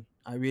session.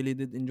 I really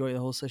did enjoy the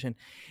whole session,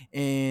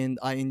 and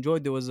I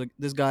enjoyed there was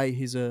this guy.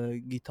 He's a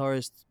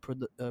guitarist,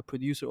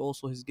 producer.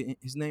 Also,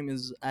 his name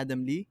is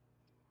Adam Lee.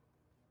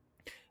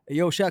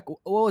 Yo, Shaq,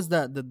 what was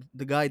that?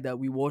 The guy that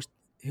we watched.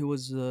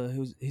 He's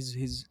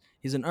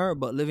an Arab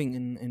but living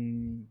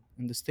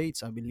in the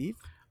States, I believe.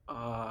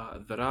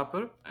 The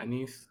rapper,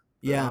 Anis,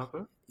 the Yeah,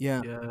 rapper.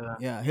 yeah, Yeah.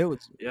 yeah. He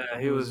was. Yeah,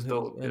 He he was. was He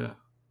was dope. ill. Yeah.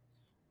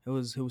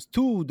 He was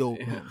too dope,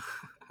 Yeah.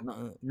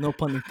 man. No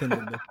pun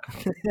intended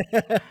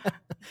though.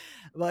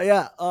 But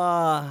yeah,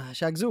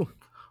 Shaqzu,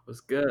 Was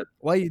good.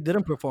 why you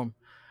didn't perform?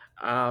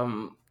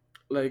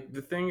 Like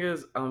the thing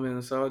is, I'm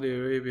in Saudi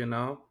Arabia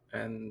now,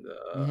 and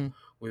Mm-hmm.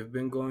 we've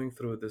been going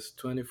through this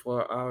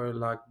 24-hour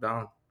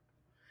lockdown,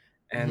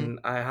 Mm-hmm. and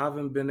I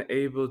haven't been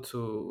able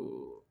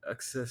to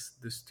access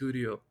the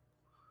studio.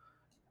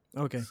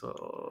 Okay,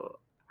 So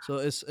so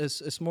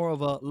it's more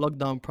of a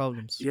lockdown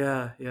problems.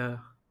 yeah, yeah,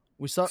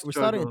 We started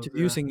struggles. Yeah,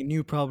 introducing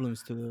new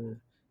problems to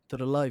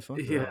the life, huh?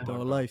 yeah. To our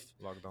Lockdown, life.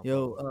 lockdown. Yo,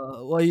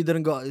 why you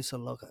didn't go? It's a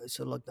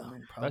lockdown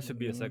problem. That should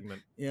be a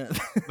segment. Yeah.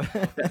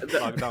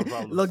 Lockdown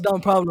problems. Lockdown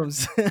problems.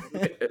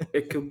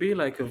 It could be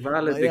like a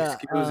valid But yeah,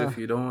 excuse if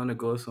you don't want to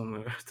go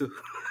somewhere to.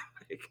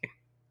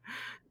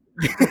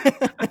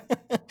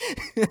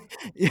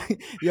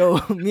 Yo,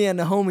 me and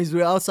the homies,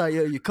 we're outside.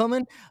 Yo, you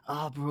coming?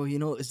 Bro,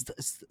 it's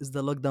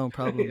the lockdown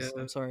problems.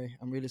 Yeah. I'm sorry.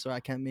 I'm really sorry. I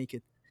can't make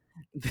it.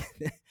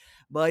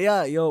 But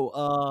yeah,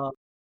 yo,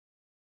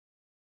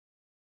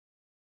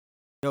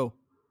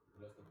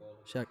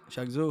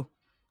 Shaqzu.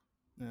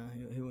 Yeah,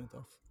 he went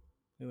off.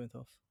 He went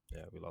off.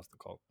 Yeah, we lost the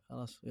call.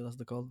 We lost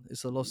the call.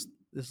 It's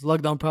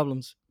lockdown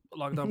problems.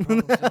 Lockdown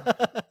problems.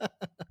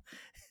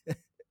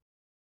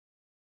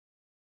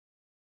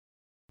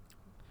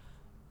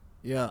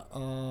 Yeah.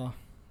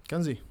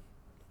 Kanzi,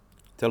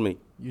 Tell me.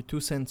 your 2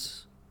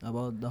 cents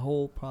about the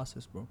whole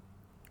process, bro.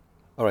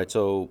 All right,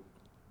 so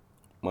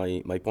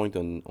my point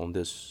on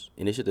this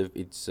initiative,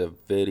 it's a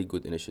very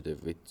good initiative.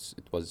 It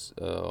was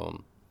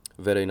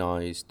very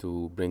nice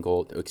to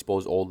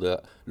expose all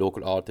the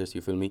local artists.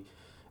 You feel me?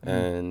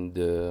 And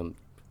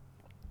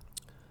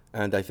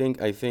I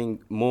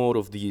think more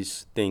of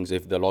these things,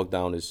 if the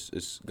lockdown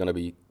is gonna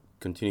be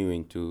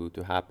continuing to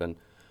happen,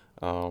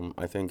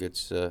 I think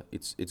it's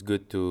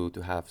good to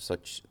have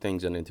such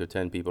things and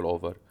entertain people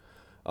over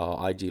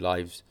IG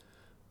lives.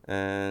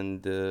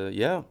 And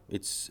yeah,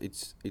 it's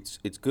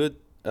good.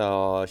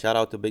 Shout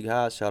out to Big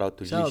Hass. Shout out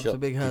to Shout out to G-Shock.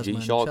 Big House, man.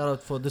 G-Shock. Shout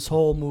out for this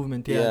whole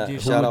movement. Yeah, Yeah,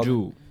 G-Shock. shout out.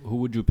 Who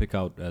would you pick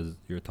out as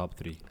your top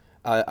three?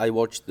 I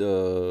watched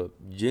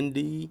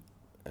Jindy.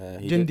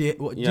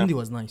 Jindy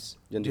was nice.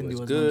 Jindy was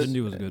nice. good.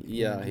 Jindy was good.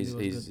 Yeah, Jindy his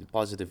was his good.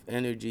 positive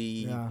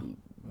energy, Yeah.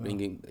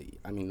 bringing.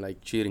 I mean,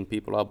 like cheering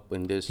people up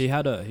in this. He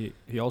had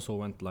he also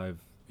went live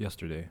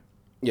yesterday.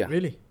 Yeah,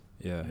 Really?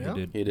 Yeah,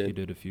 Yeah? he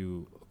did a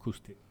few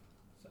acoustic.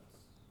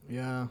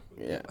 Yeah.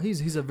 Yeah.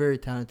 He's a very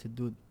talented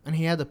dude, and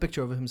he had a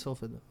picture of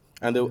himself with it.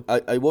 And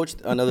I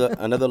watched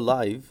another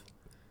live,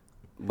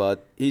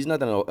 but he's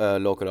not a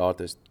local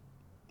artist.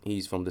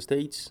 He's from the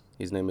States.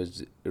 His name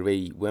is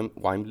Ray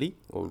Wimley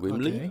or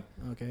Wimley.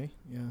 Okay.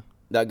 Yeah.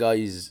 That guy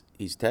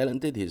he's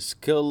talented. He's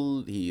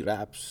skilled. He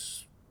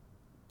raps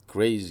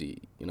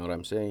crazy. You know what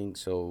I'm saying?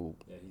 So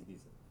Yeah, he's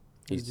decent.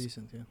 He's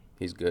decent. Yeah.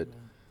 he's good.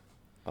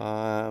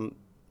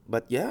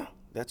 But yeah,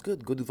 that's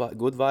good. Good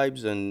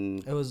vibes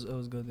and It was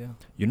good. Yeah.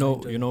 You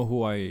enjoyed know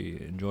who I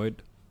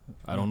enjoyed?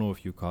 I don't know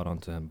if you caught on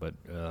to him, but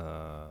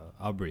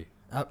Aubrey.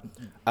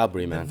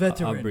 Aubrey, The man.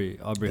 veteran. Aubrey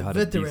The had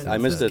a veteran. decent. I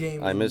of missed this it.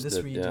 game I in missed this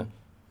it. region. Yeah.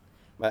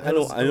 But It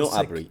was I know sick.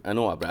 Aubrey. I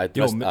know Aubrey. I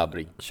trust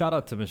Aubrey. Shout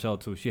out to Michelle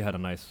too. She had a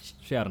nice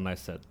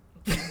set.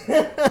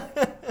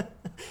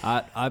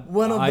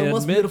 One of the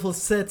most admit- beautiful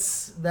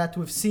sets that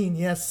we've seen.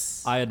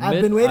 Yes. I I've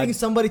admit been waiting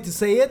somebody to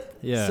say it.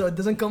 Yeah. So it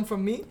doesn't come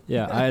from me.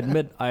 Yeah, I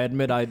admit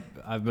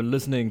I've been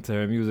listening to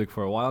her music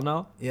for a while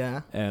now,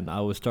 Yeah. and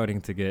I was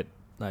starting to get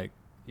a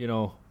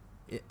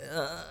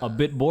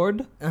bit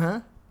bored.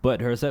 But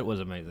her set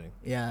was amazing.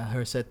 Yeah,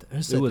 her set.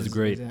 was is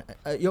great.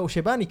 amazing. Yo,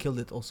 Shebani killed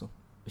it also.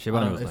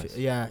 Shibani was nice.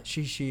 Yeah,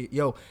 she.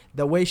 Yo,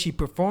 the way she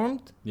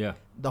performed, Yeah,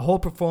 the whole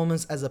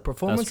performance as a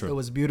performance, true. it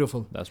was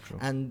beautiful. that's true.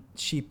 And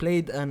she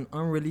played an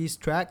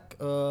unreleased track.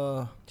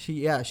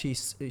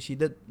 She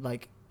did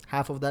like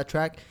half of that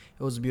track.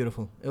 It was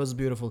beautiful.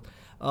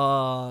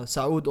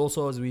 Saud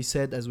also, as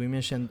we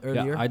mentioned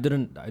earlier. Yeah, I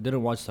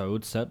didn't watch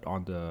Saud's set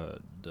on the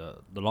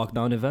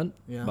lockdown event,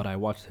 Yeah. but I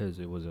watched his.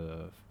 It was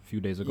a few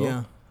days ago.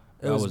 Yeah.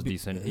 That was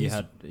decent.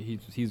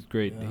 He's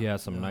great. Yeah, He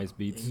has some yeah. nice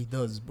beats. He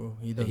does, bro.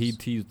 He does. He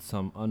teased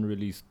some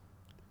unreleased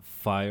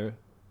fire,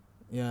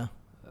 Yeah.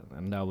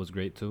 and that was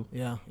great too.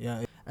 Yeah.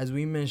 As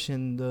we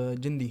mentioned,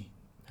 Jindi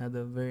had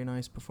a very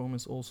nice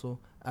performance also.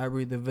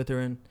 Abri, the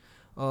veteran.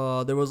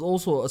 There was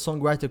also a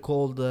songwriter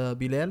called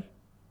Bilal.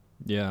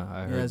 Yeah,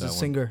 I heard Yeah, as that a one.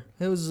 singer.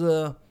 He was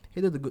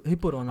he did a good. He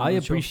put on. I a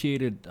good show.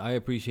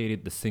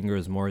 appreciated the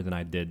singers more than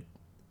I did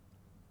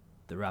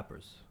the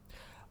rappers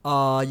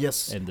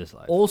Yes. in this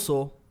life.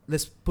 Also,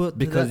 let's put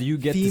Because the you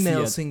get to see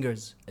female a-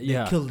 singers.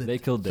 Yeah, They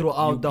killed it you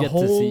throughout the get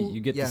whole.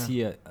 you get to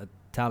see a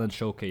talent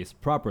showcase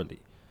properly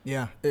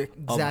Yeah,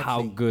 exactly. of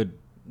how good,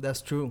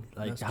 That's true.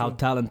 like That's how true.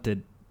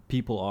 talented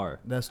people are.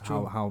 That's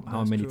true. How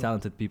That's many true.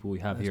 talented people we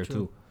have That's here true.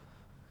 too.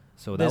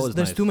 So that was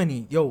There's nice. too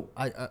many. Yo,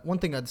 I one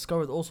thing I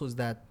discovered also is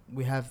that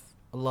we have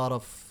a lot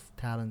of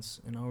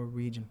talents in our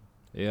region,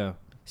 Yeah,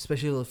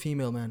 especially the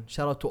female, man.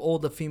 Shout out to all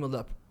the female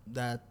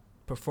that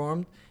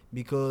performed,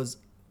 because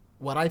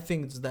what I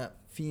think is that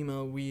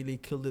female really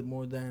killed it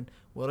more than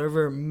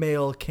whatever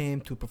male came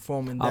to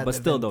perform in that but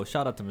still event. though,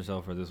 shout out to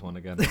Michelle for this one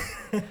again.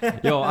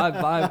 Yo,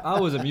 I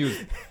was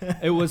amused.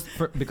 It was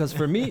because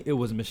for me it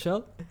was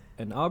Michelle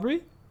and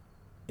Aubrey.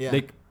 Yeah.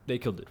 They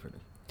killed it for me.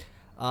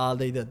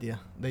 They did, yeah.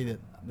 They did.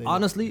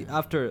 Honestly,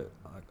 after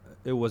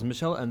it was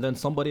Michelle and then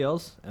somebody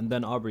else, and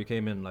then Aubrey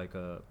came in like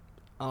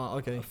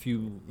okay. a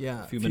few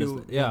Yeah.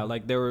 minutes. Yeah,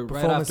 like they were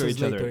right after Performances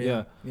each other.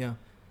 later, Yeah.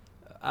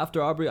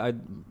 After Aubrey, I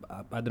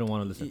didn't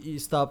want to listen. You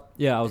stopped.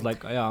 Yeah, I was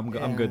like, yeah, I'm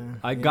good. Yeah,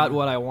 I got yeah.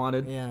 what I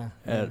wanted. Yeah.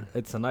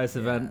 It's a nice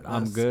event.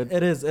 I'm that's- good.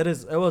 It is.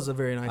 It was a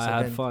very nice I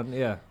event. had fun.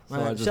 Yeah. So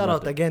I just Shout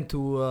left out it. again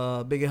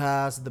to Big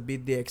Hass, the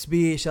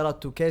BEATDXB. Shout out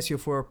to Casio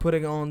for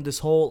putting on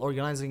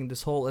organizing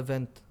this whole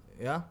event.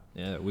 Yeah.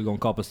 Yeah, we're gonna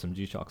cop us some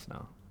G-Shocks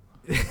now.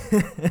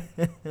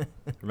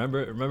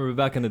 remember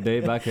back in the day,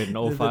 back in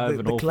 05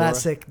 and 04?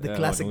 classic, Yeah,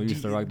 classic when we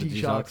used to rock the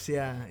G-Shocks.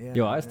 Yeah.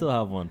 Yo, I still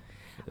have one.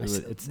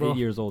 It's bro, 8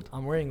 years old.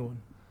 I'm wearing one.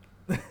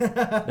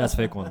 That's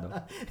fake one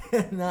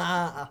though.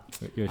 Nah,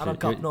 Your I don't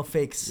cop no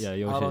fakes. Yeah,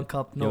 your I don't shit-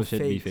 cop no your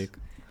shit be fakes.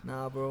 fake.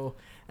 Nah, bro.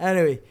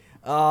 Anyway,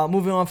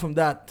 moving on from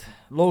that,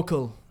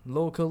 local.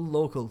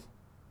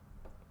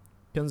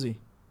 Kenzie,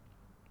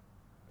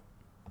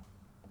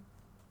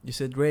 you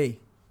said Ray.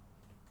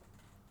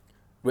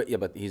 Yeah,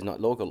 but he's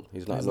not local.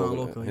 He's not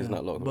local. He's yeah.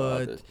 not local. But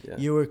artist, yeah.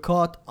 you were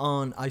caught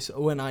on.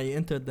 When I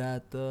entered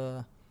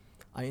that.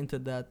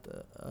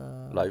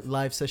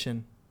 Live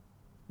session.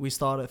 We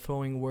started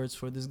throwing words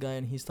for this guy,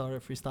 and he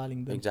started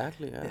freestyling them.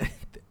 Exactly. Yeah.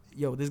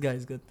 Yo, this guy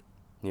is good.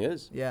 He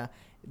is. Yeah,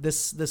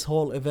 this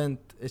whole event,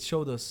 it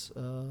showed us,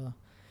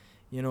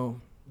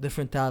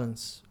 different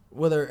talents,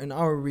 whether in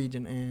our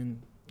region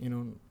and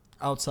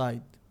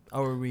outside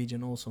our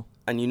region also.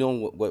 And you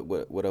know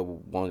what I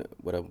want,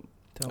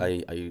 Tell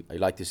me. I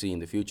like to see in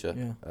the future.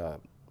 Yeah.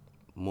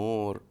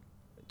 More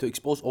to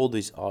expose all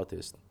these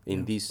artists in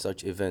Yeah. these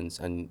such events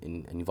and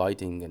in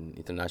inviting an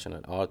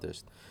international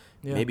artist.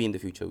 Yeah. Maybe in the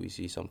future we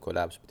see some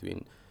collabs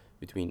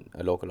between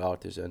a local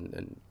artist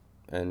and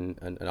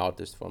an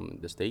artist from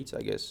the States,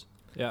 I guess.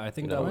 Yeah, I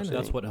think You know what I'm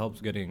that's saying? what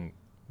helps getting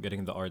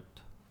the art,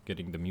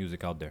 getting the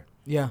music out there.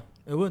 Yeah,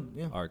 it would.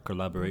 Yeah. Our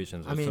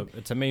collaborations. I mean-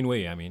 It's a main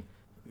way. I mean,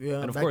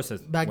 Yeah, and of back- course,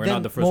 back we're then,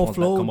 not the first Mo ones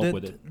that Flow come up did,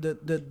 with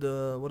it. Did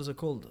what is it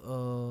called?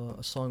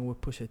 A song with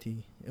Pusha T.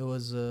 It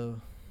was.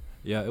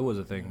 Yeah, it was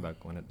a thing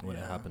back when it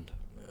Yeah. happened.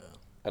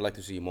 I'd like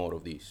to see more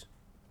of these.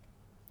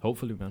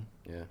 Hopefully, man.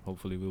 Yeah.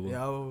 Hopefully we will.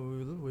 Yeah,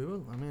 we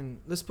will. I mean,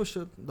 let's push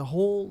the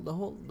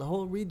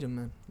whole region,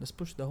 man. Let's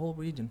push the whole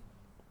region.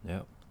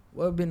 Yeah.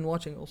 What have been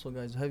watching also,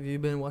 guys? Have you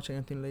been watching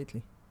anything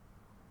lately?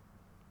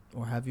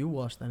 Or have you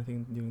watched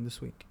anything during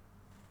this week?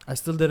 I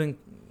still didn't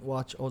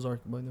watch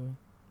Ozark, by the way.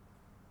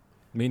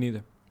 Me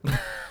neither.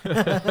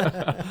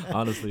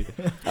 Honestly,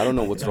 I don't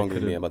know what's wrong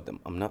with me, but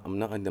I'm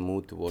not in the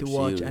mood to watch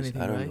series.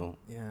 anything, I don't right? know.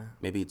 Yeah.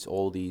 Maybe it's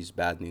all these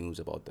bad news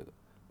about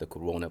the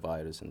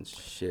coronavirus and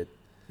shit.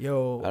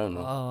 Yo, I don't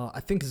know. I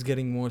think it's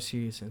getting more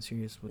serious and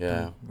serious with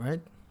time,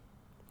 right?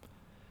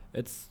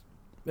 it's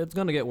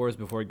gonna get worse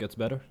before it gets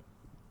better.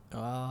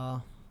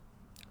 I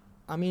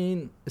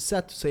mean, it's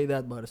sad to say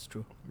that, but it's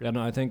true. Yeah,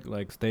 no, I think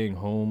like staying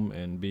home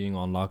and being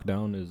on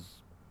lockdown is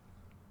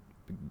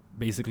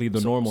basically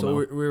the normal now. So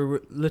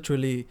we're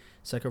literally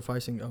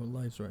sacrificing our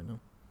lives right now.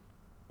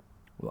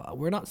 Well,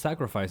 we're not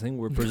sacrificing,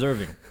 we're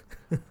preserving.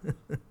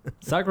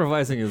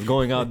 Sacrificing is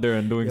going out there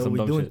and doing some dumb shit.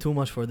 We're doing shit. too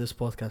much for this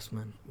podcast,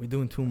 man. We're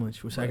doing too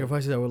much. We're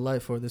sacrificing our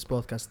life for this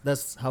podcast.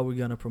 That's how we're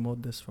gonna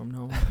promote this from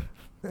now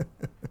on.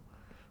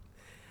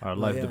 Our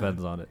life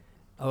depends on it.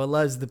 Our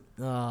lives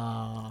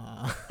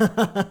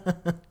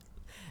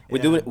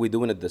We're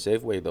doing it the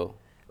safe way though.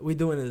 We're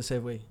doing it the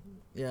safe way.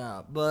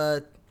 Yeah,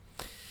 but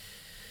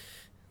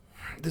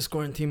this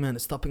quarantine, man,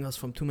 is stopping us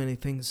from too many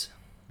things.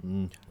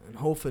 And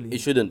hopefully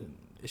It shouldn't.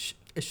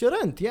 It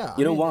shouldn't, yeah.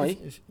 You know why?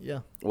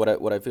 Yeah.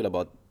 What I feel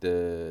about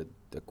the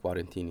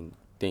quarantine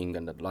thing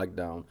and the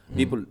lockdown,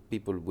 people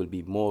will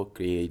be more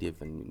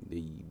creative and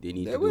they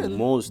need to do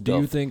more stuff. Do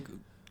you think,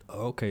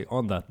 okay,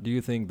 on that, do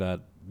you think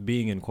that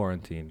being in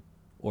quarantine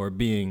or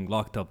being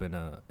locked up in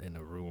a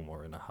room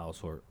or in a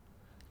house, or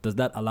does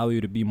that allow you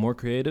to be more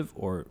creative,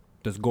 or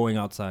just going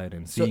outside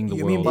and seeing the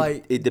world? You mean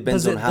by it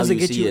depends on how you see it.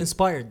 Does it get you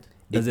inspired?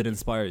 Does it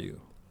inspire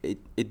you?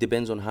 It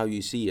depends on how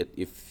you see it.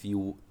 If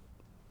you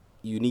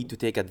need to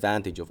take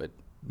advantage of it.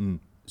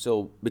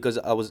 So because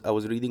I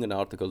was reading an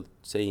article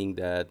saying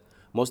that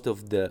most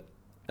of the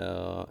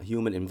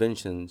human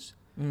inventions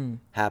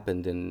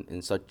happened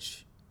in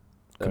such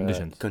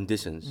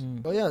conditions.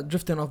 Oh yeah,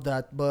 drifting off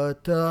that,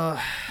 but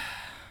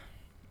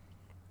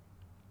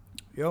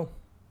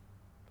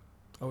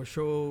our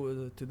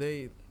show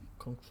today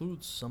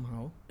concludes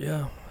somehow.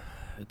 Yeah,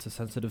 it's a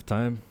sensitive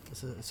time.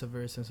 It's a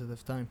very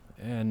sensitive time,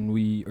 and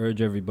we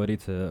urge everybody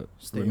to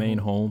remain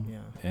home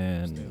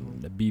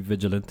and be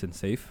vigilant and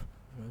safe.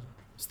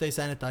 Stay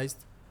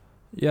sanitized.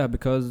 Yeah,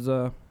 because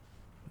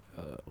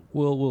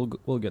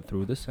we'll get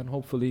through this, and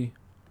hopefully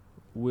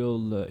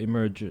we'll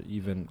emerge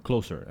even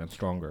closer and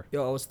stronger.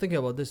 Yo, I was thinking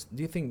about this.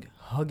 Do you think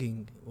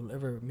hugging will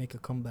ever make a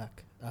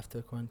comeback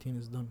after quarantine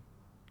is done?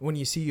 When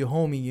you see your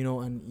homie,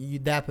 and you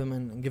dap him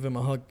and give him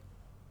a hug,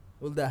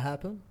 will that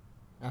happen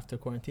after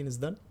quarantine is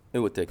done? It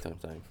would take some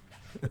time.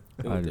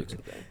 It would take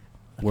some time.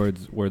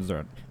 Words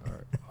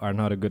are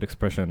not a good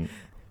expression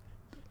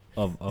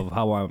of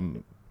how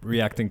I'm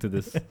reacting to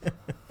this.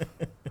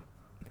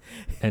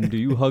 And do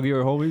you hug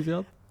your homies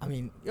yet? I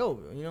mean,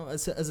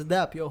 as a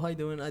dap, how you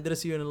doing? I didn't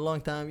see you in a long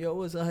time.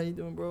 Yo, how you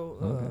doing, bro?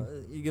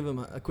 Okay. You give him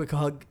a quick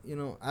hug.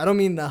 I don't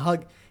mean the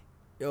hug.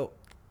 Yo,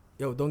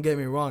 don't get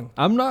me wrong.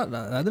 I'm not.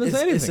 I didn't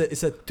say anything.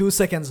 It's a 2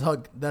 seconds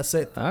hug. That's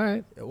it. All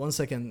right. 1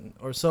 second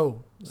or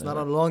so. It's not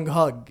a long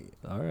hug.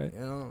 All right.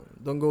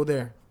 Don't go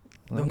there.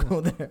 Don't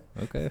go there.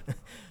 Okay.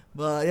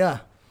 But yeah,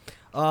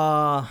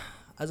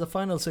 as a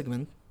final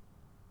segment,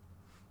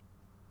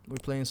 we're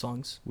playing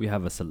songs. We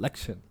have a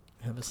selection.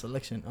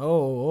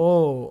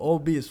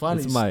 OB is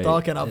finally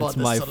talking about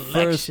the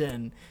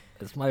selection.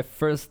 It's my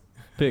first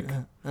pick.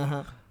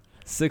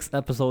 6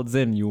 episodes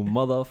in, you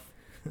mother.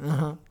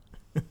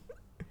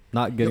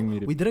 Not getting me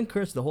to. We didn't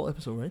curse the whole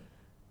episode, right?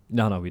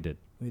 No, we did.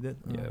 We did.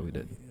 Yeah, we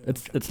did.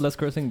 It's less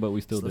cursing, but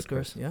we still did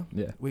curse. Yeah.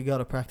 Yeah. We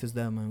gotta practice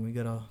that, man. We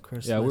gotta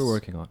curse. Yeah, less. we're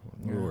working on.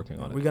 We're working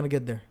on it. We're gonna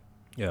get there.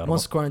 Yeah.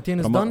 Once quarantine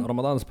is done.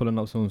 Ramadan is pulling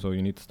up soon, so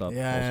you need to stop.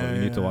 Yeah. Also,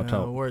 you need to watch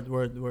out. Word.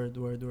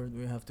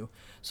 We have to.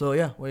 So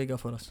yeah, what you got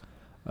for us?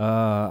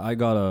 I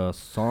got a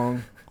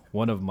song,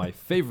 one of my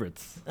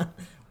favorites.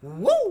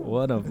 Woo!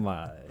 One of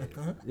my.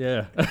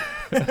 Yeah.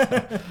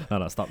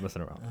 No, stop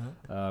messing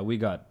around. We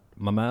got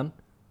My Man.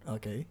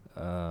 Okay.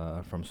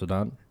 From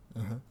Sudan.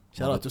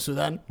 Shout out to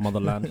Sudan.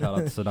 Motherland. Shout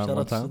out to Sudan. Shout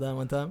out to Sudan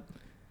one time.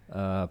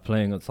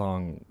 Playing a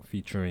song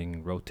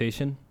featuring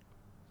Rotation.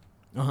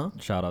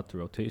 Shout out to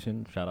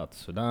Rotation. Shout out to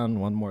Sudan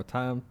one more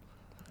time.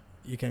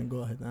 You can go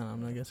ahead.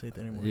 I'm not gonna say it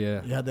anymore.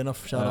 Yeah. You had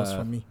enough shout outs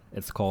from me.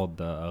 It's called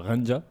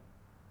Ghanja.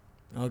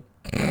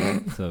 Okay.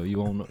 So you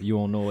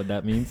won't know what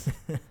that means.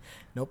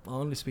 Nope. I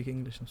only speak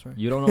English. I'm sorry.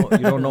 You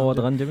don't know what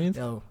Ghanja means?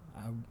 No,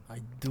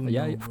 I do.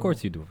 Yeah, know, of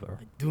course you do, bro.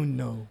 I do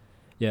know.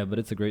 Yeah, but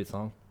it's a great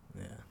song.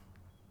 Yeah.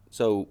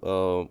 So,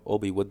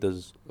 Obi, what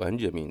does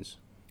Ghanja means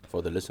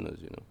for the listeners?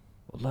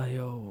 Wallah,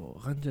 yo,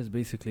 Ghanja is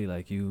basically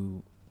like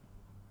you.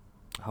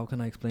 How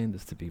can I explain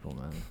this to people,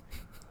 man?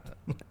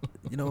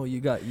 You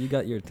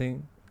got your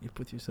thing. You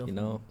put yourself.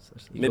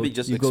 Maybe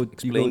just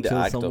explain the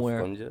act of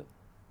Ghanja.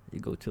 You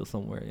go chill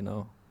somewhere,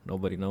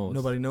 Nobody knows.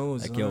 Nobody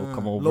knows. Like, yo,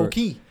 come over. Low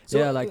key. So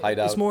yeah, like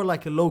it's more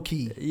like a low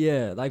key.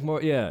 Yeah, like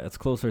more. Yeah, it's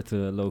closer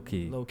to low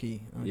key. Low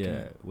key. Okay.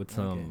 Yeah, with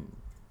some.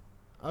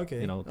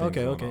 Okay. You know.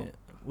 Okay.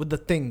 With the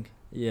thing.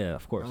 Yeah,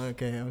 of course.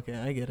 Okay.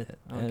 I get it.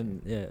 Okay.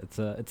 And yeah,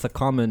 it's a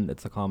common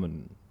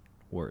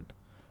word.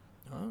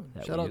 Oh,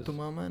 shout out to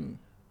my man.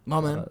 My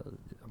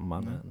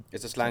man.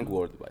 It's a slang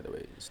word, by the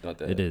way. It's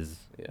not. It is.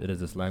 Yeah. It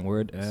is a slang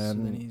word.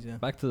 And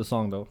back to the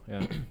song though.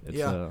 Yeah.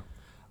 It's,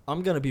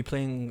 I'm gonna be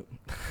playing.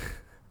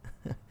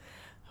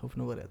 Hope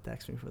nobody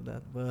attacks me for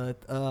that, but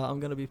I'm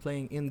gonna be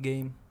playing in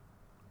game.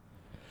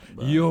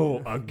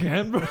 Yo,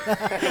 again, bro.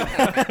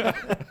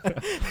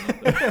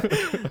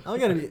 I'm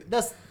gonna be.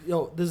 This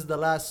is the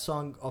last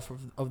song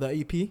of the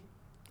EP,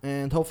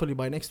 and hopefully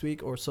by next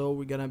week or so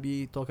we're gonna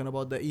be talking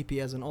about the EP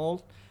as an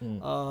all.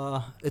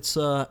 It's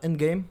In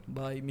Game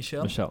by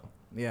Michelle.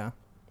 Yeah,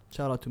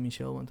 shout out to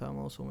Michelle one time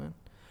also, man.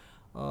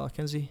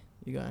 Kenzie,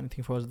 you got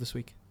anything for us this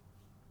week?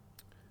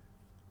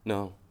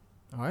 No.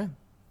 All right,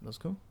 let's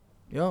go.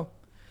 Yo,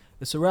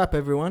 it's a wrap,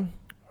 everyone.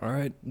 All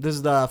right, this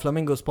is the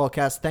Flamingos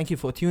podcast. Thank you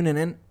for tuning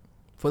in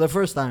for the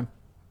first time,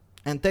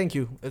 and thank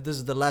you if this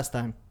is the last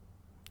time.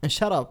 And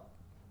shout out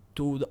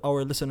to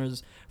our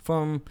listeners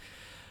from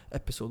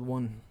episode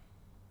 1.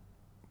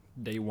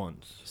 Day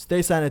ones.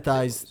 Stay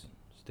sanitized.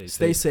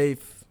 Stay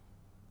safe.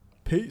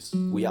 Peace.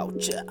 We out,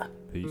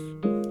 Peace.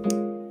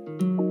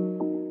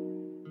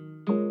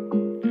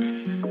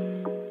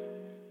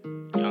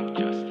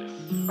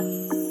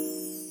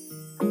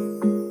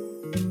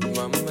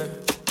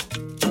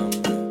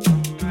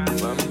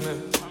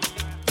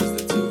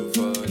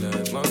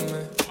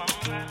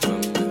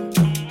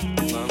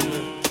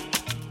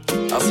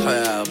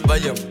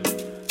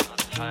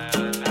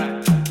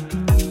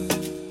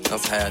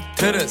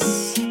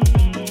 Tennis.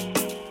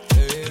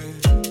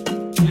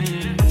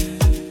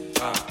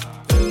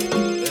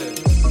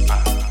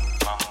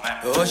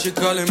 Oh, she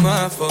calling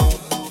my phone.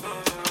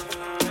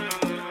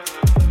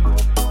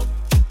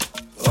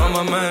 Oh,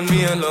 my man,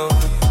 me alone.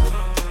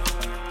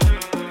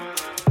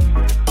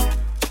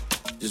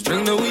 Just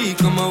bring the weed,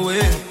 come my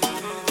way.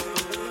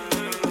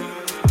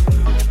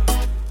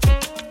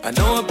 I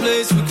know a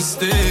place we can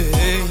stay.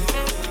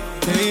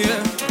 Hey,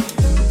 yeah.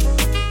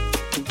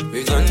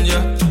 We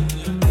Ghanja.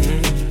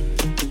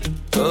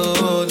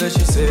 Oh, that she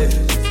said,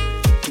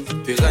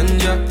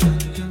 Ghanja.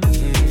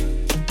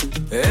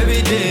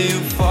 Every day you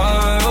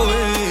far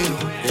away,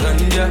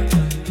 Ghanja.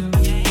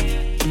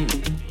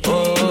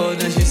 Oh,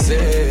 that she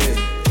said,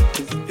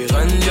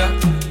 Ghanja.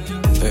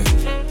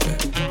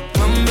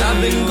 I've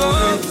been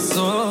gone for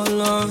so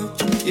long.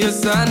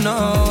 Yes, I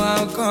know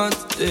I can't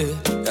stay.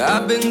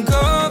 I've been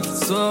gone for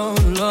so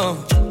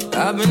long.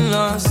 I've been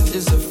lost,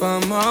 yes, I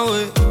found my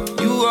way.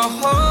 You were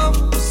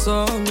home for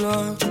so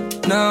long.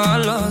 Now I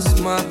lost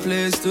my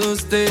place to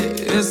stay.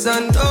 Yes, I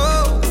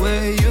know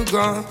where you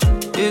gone.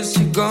 Yes,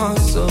 you gone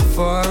so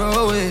far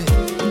away.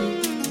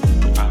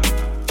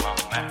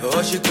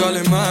 Oh, she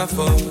calling my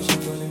phone.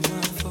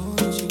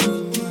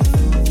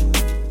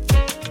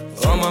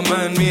 Oh, my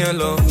man, me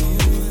alone.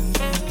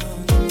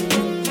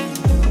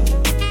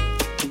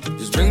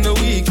 Just bring the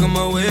weed, come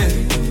my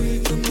way.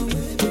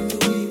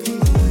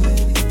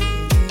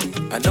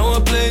 I know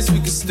a place we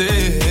can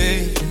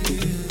stay.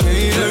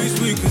 Place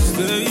we can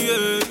stay,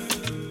 yeah.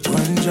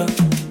 Ghanja.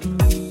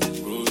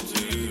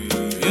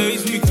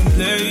 Yes, we can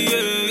play,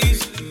 yes.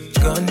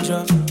 Ghanja.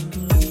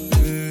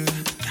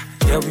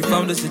 Yeah, we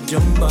found us a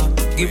jumba.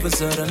 Give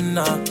us a run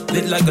now.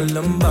 Lit like a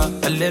lumber.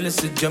 I let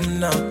us a jump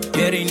now.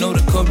 Yeah, they know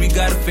the code, we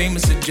got a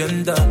famous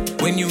agenda.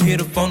 When you hear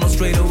the phone, no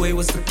straight away,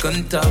 what's the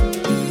gunta?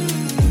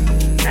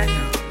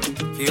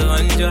 Feel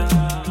Ghanja.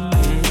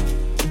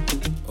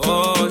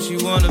 Oh, she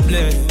wanna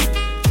play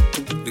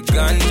the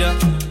Ghanja.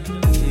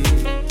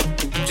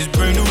 Just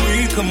bring the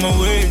weed, come my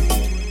way.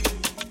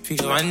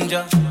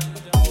 Ghanja.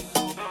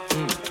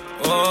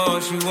 Oh,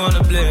 she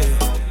wanna play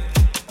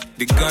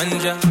the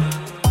Ghanja.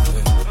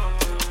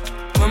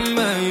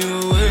 Mama, you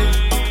away.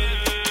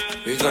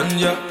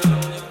 Ghanja.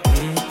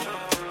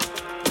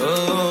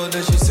 Oh,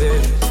 that she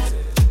said,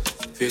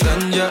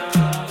 Ghanja.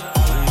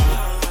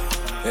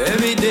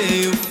 Every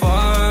day you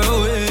far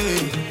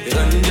away.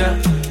 Ghanja.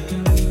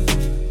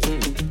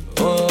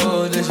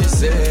 Oh, that she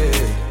said,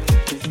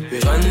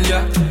 Ghanja.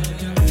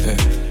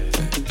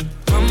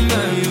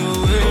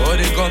 Oh,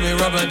 they call me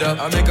rubber duck.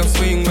 I make them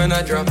swing when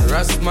I drop.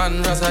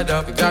 Rastman,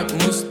 Razadok. Got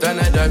must and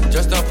I duck.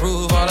 Just to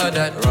prove all of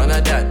that. Run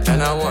of that.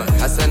 And I want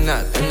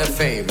Hassanat. And the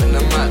fame. And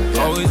the man.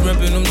 Yeah. Always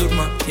reppin' them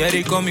Durma. Yeah,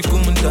 they call me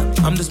Kumunda.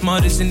 I'm the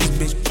smartest in this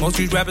bitch. Most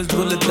street rappers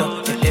bullet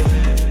up.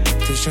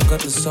 Tisha got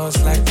the sauce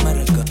like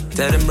America.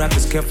 Tell them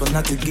rappers careful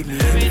not to give me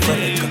any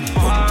vodka.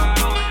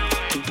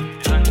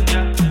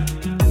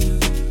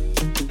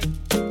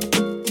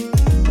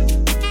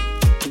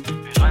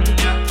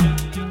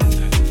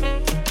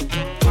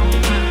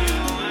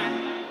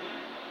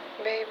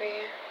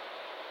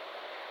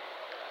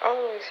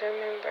 Always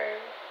remember,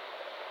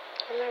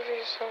 I love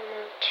you so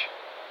much.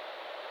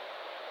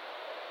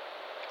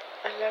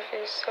 I love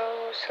you so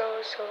much.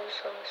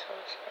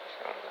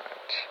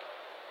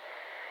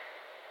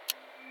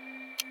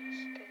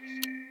 Stay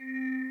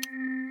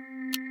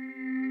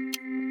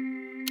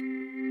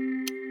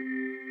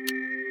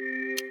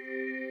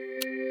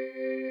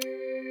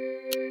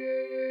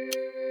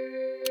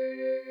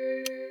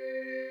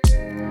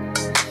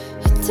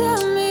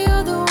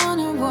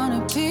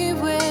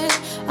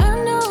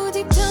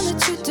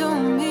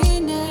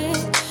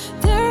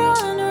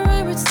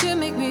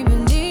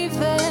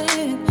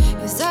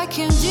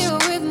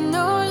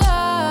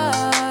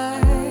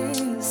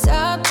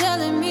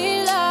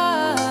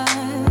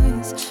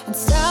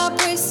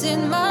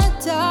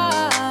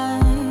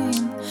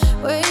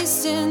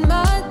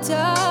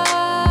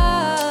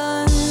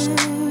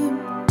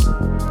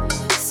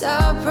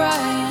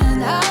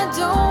crying. I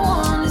don't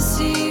wanna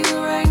see you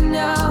right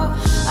now.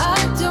 I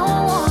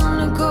don't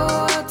wanna go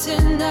out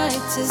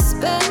tonight to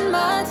spend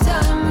my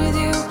time with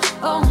you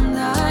all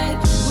night.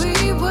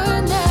 We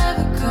were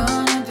never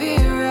gonna be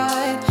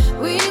right.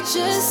 We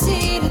just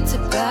needed to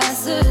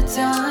pass the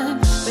time,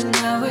 but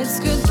now it's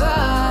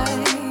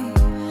goodbye.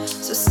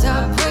 So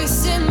stop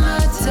wasting my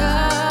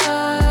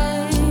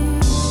time.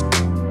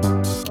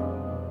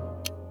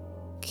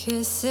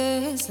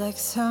 Kisses like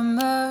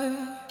summer,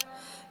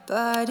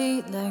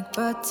 body like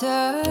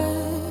butter.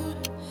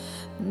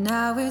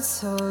 Now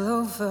it's all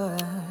over.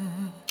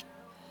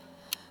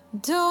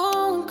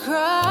 Don't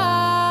cry.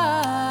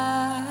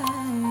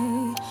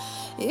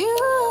 You.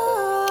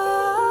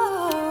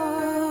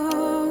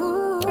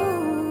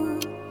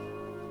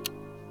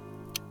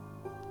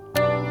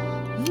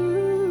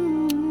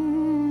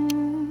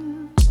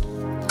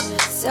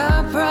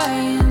 Stop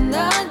crying.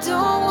 I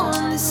don't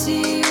wanna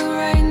see you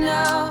right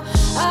now.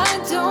 I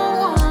don't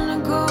wanna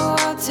go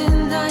out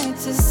tonight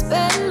to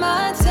spend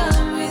my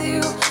time with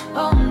you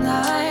all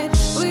night.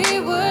 We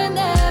were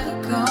never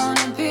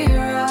gonna be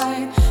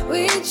right.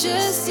 We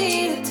just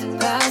needed to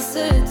pass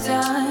the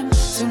time.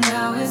 So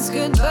now it's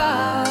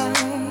goodbye.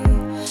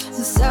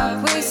 So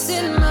stop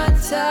wasting my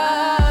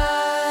time.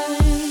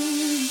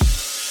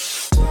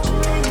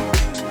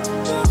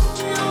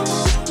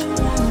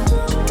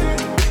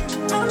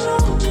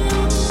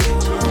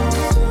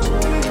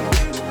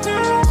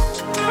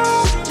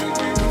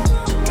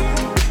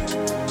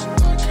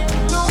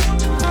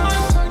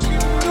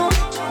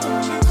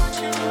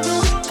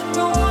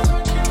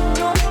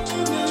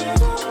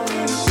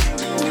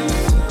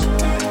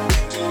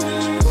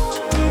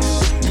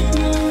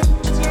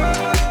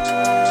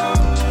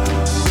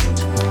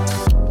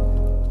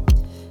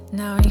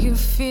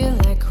 Feel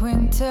like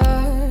winter,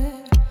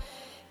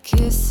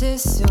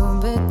 kisses so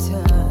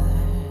bitter.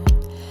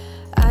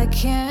 I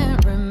can't